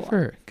sex a lot. Good for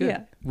her. Good.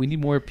 Yeah. We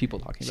need more people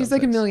talking about sex. She's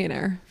like a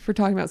millionaire for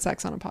talking about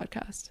sex on a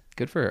podcast.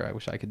 Good for her. I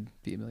wish I could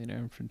be a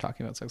millionaire for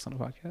talking about sex on a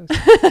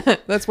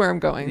podcast. That's where I'm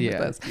going with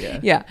this.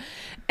 Yeah.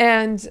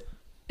 And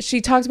she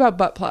talks about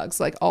butt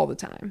plugs like all the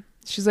time.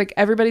 She's like,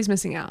 everybody's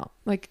missing out.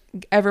 Like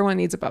everyone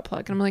needs a butt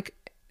plug. And I'm like,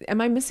 am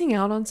I missing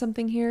out on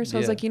something here? So I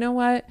was like, you know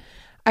what?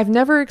 I've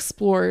never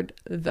explored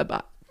the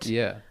butt.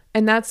 Yeah.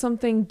 And that's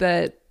something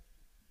that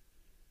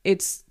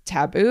it's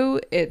taboo.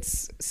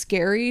 It's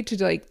scary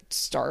to like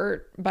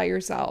start by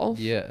yourself.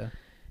 Yeah.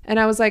 And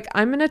I was like,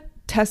 I'm going to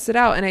test it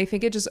out. And I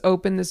think it just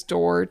opened this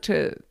door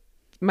to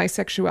my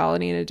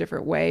sexuality in a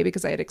different way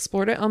because I had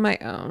explored it on my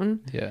own.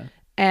 Yeah.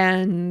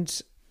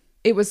 And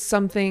it was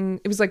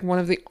like one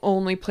of the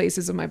only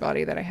places of my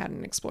body that I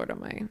hadn't explored on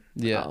my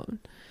own.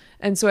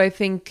 And so I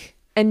think,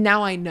 and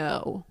now I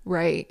know,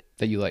 right?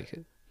 That you like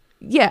it.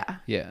 Yeah.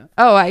 Yeah.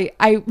 Oh,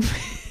 I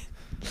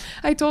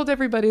told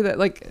everybody that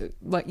like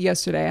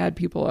yesterday I had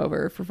people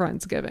over for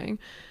Friendsgiving,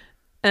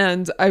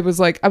 and I was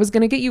like, I was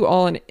going to get you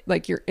all in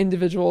like your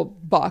individual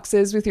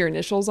boxes with your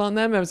initials on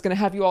them. I was going to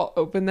have you all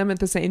open them at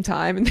the same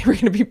time, and they were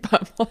going to be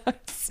butt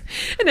plugs,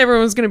 and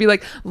everyone was going to be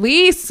like,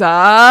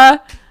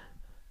 Lisa.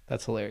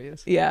 That's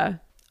hilarious. Yeah.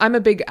 I'm a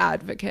big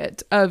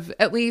advocate of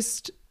at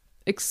least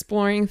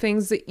exploring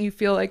things that you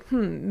feel like,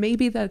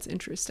 maybe that's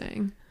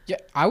interesting. Yeah,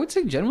 I would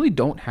say generally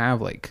don't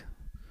have like,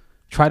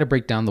 try to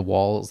break down the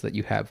walls that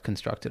you have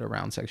constructed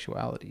around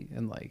sexuality.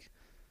 And like,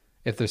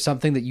 if there's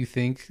something that you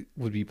think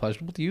would be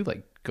pleasurable to you,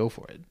 like go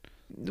for it.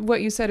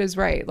 What you said is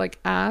right. Like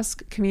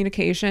ask,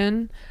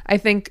 communication. I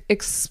think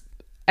it's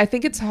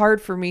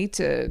hard for me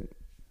to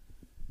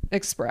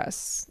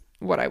express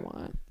what I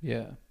want.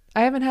 Yeah.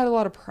 I haven't had a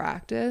lot of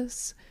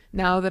practice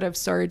now that I've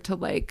started to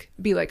like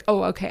be like,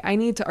 oh, okay, I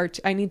need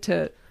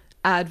to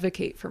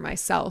advocate for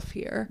myself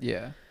here.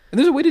 Yeah. And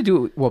there's a way to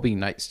do it while being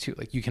nice too.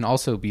 Like you can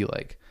also be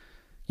like,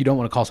 you don't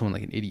want to call someone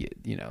like an idiot,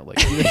 you know,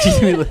 like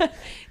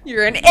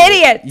you're an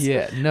idiot.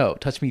 Yeah. No,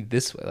 touch me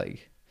this way.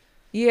 Like,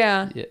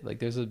 yeah. Like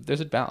there's a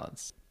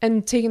balance.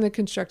 And taking the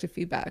constructive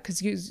feedback,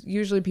 because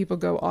usually people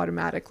go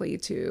automatically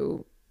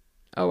to,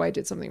 oh, I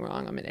did something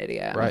wrong. I'm an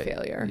idiot. I'm a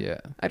failure. Yeah.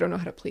 I don't know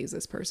how to please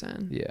this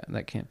person. Yeah. And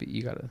that can't be,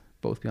 you got to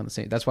both be on the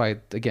same. That's why,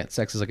 again,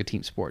 sex is like a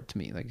team sport to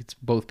me. Like it's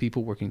both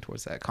people working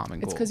towards that common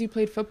goal. It's because you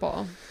played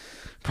football.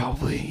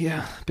 Probably.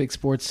 Yeah. Big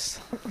sports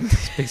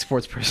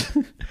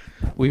person.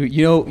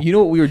 You know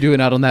what we were doing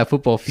out on that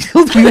football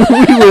field?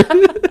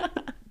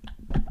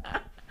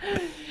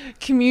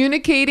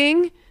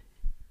 Communicating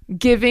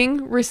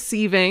Giving,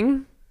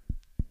 receiving.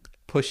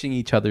 Pushing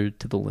each other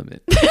to the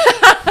limit.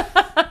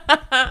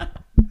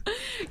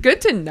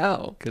 Good to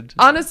know. Good to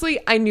Honestly,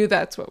 I knew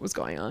that's what was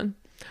going on.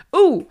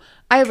 Ooh,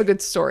 I have a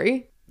good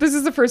story. This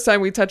is the first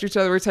time we touch each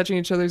other. We're touching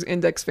each other's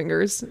index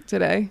fingers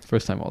today.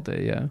 First time all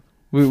day, yeah.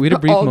 We had a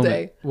brief All moment.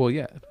 day. Well,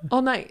 yeah.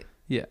 All night.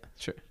 Yeah,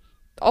 sure.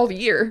 All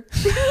year.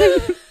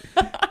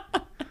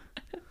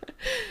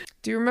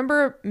 Do you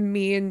remember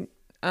me and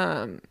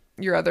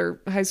your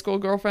other high school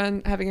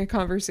girlfriend having a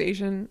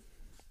conversation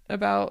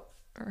about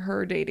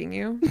her dating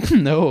you?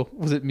 No.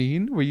 Was it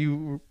mean?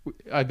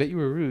 I bet you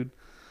were rude.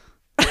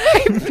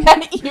 I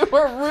bet you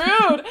were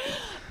rude.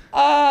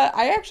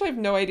 I actually have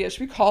no idea.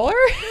 Should we call her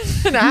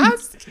and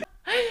ask?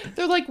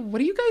 They're like,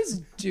 what are you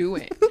guys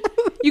doing?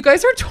 You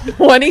guys are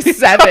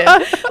 27.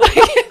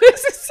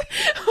 This is...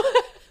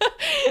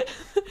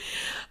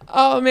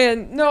 Oh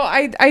man, no,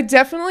 I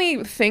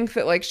definitely think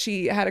that like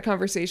she had a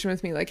conversation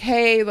with me like,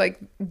 hey, like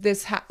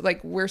this,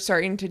 like we're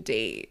starting to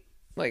date.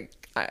 Like,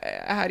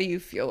 how do you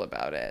feel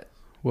about it?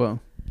 Well,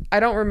 I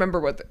don't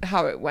remember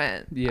how it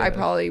went. Yeah. I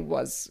probably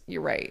was,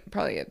 you're right,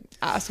 probably an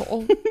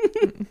asshole.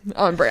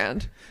 On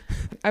brand.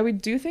 I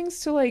would do things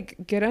to like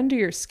get under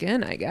your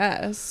skin, I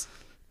guess.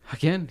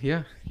 again,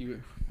 yeah.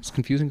 It's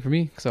confusing for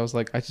me because I was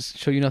like, I just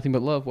show you nothing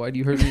but love. Why do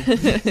you hurt me?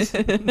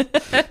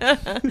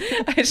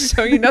 I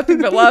show you nothing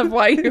but love.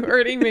 Why are you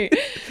hurting me?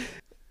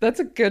 That's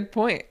a good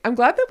point. I'm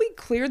glad that we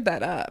cleared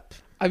that up.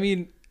 I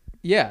mean,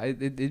 yeah,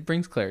 it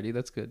brings clarity.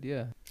 That's good.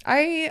 Yeah.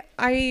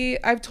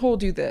 I've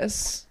told you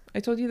this. I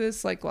told you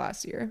this like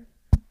last year.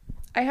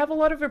 I have a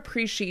lot of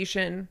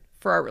appreciation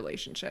for our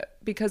relationship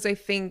because I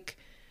think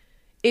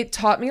it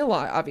taught me a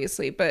lot,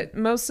 obviously, but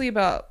mostly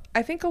about,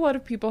 I think a lot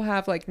of people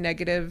have like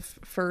negative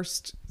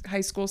first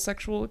high school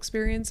sexual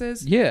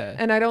experiences. Yeah.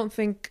 And I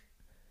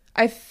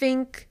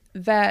think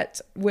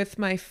that with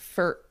my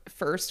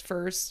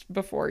first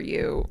before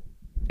you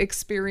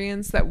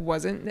experience that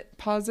wasn't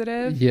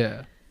positive.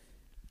 Yeah.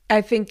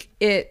 I think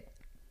it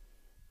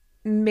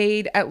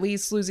made at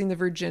least losing the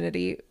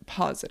virginity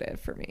positive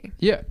for me.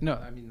 Yeah. No,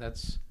 I mean,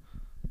 that's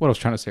what I was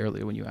trying to say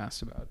earlier when you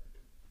asked about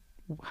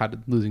how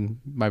did losing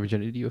my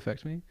virginity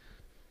affect me?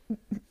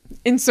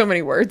 In so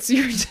many words,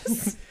 you're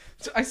just...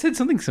 I said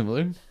something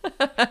similar.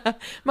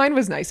 Mine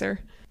was nicer.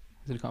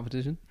 Is it a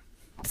competition?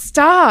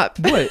 Stop.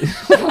 What?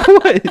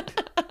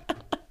 What?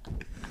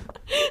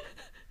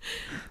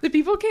 The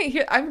people can't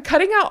hear. I'm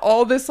cutting out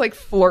all this like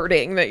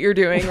flirting that you're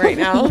doing right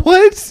now.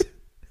 What?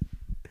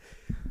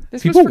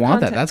 This People was for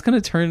want content. that.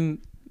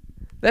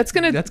 That's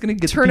gonna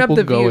get turn up people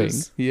the going.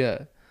 views.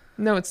 Yeah.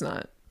 No, it's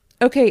not.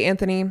 Okay,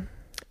 Anthony.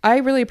 I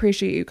really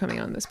appreciate you coming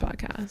on this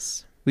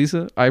podcast.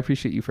 Lisa, I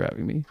appreciate you for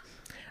having me.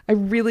 I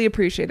really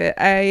appreciate it.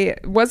 I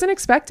wasn't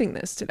expecting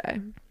this today.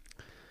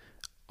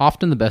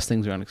 Often the best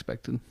things are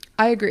unexpected.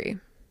 I agree.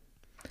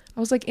 I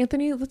was like,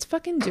 Anthony, let's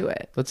fucking do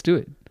it. Let's do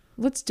it.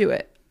 Let's do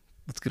it.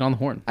 Let's get on the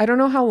horn. I don't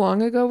know how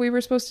long ago we were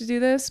supposed to do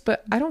this,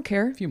 but I don't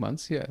care. A few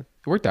months, yeah.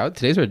 It worked out.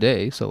 Today's our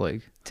day, so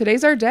like...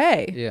 Today's our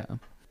day. Yeah.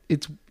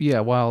 It's, yeah,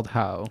 wild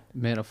how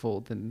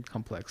manifold and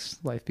complex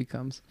life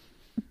becomes.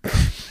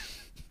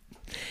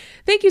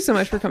 Thank you so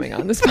much for coming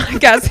on this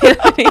podcast,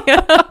 Anthony.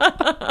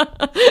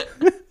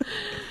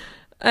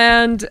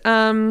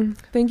 And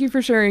thank you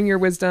for sharing your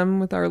wisdom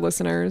with our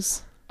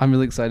listeners. I'm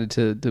really excited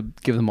to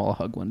give them all a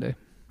hug one day.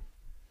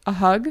 A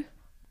hug?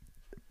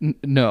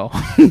 No.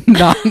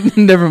 Not,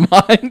 never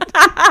mind.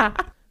 All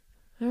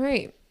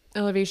right.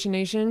 Elevation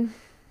Nation,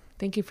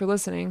 thank you for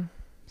listening.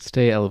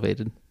 Stay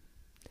elevated.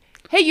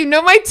 Hey, you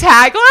know my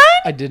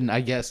tagline? I didn't.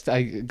 I guessed.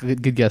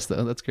 Good guess,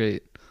 though. That's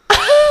great.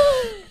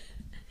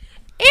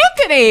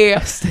 Anthony,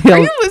 are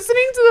you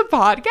listening to the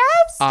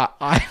podcast?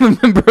 I'm a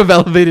member of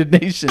Elevated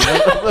Nation.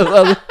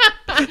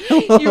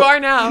 You are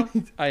now.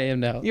 I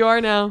am now. You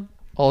are now.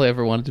 All I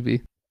ever wanted to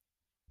be.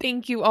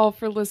 Thank you all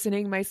for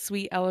listening, my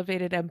sweet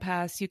elevated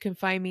empaths. You can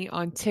find me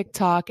on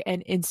TikTok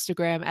and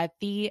Instagram at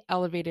The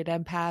Elevated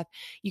Empath.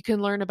 You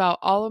can learn about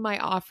all of my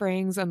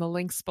offerings on the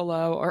links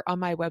below or on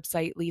my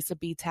website,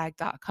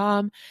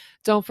 lisabtag.com.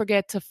 Don't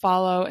forget to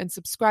follow and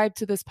subscribe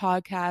to this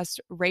podcast,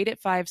 rate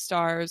it 5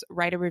 stars,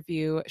 write a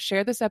review,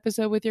 share this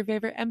episode with your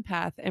favorite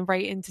empath, and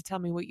write in to tell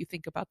me what you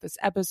think about this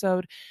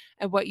episode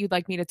and what you'd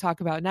like me to talk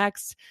about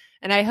next.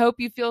 And I hope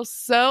you feel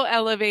so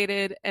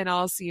elevated, and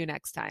I'll see you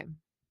next time.